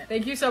 pomegranate.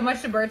 Thank you so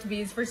much to Burt's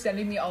Bees for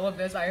sending me all of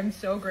this. I am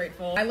so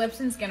grateful. My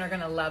lips and skin are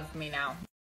gonna love me now.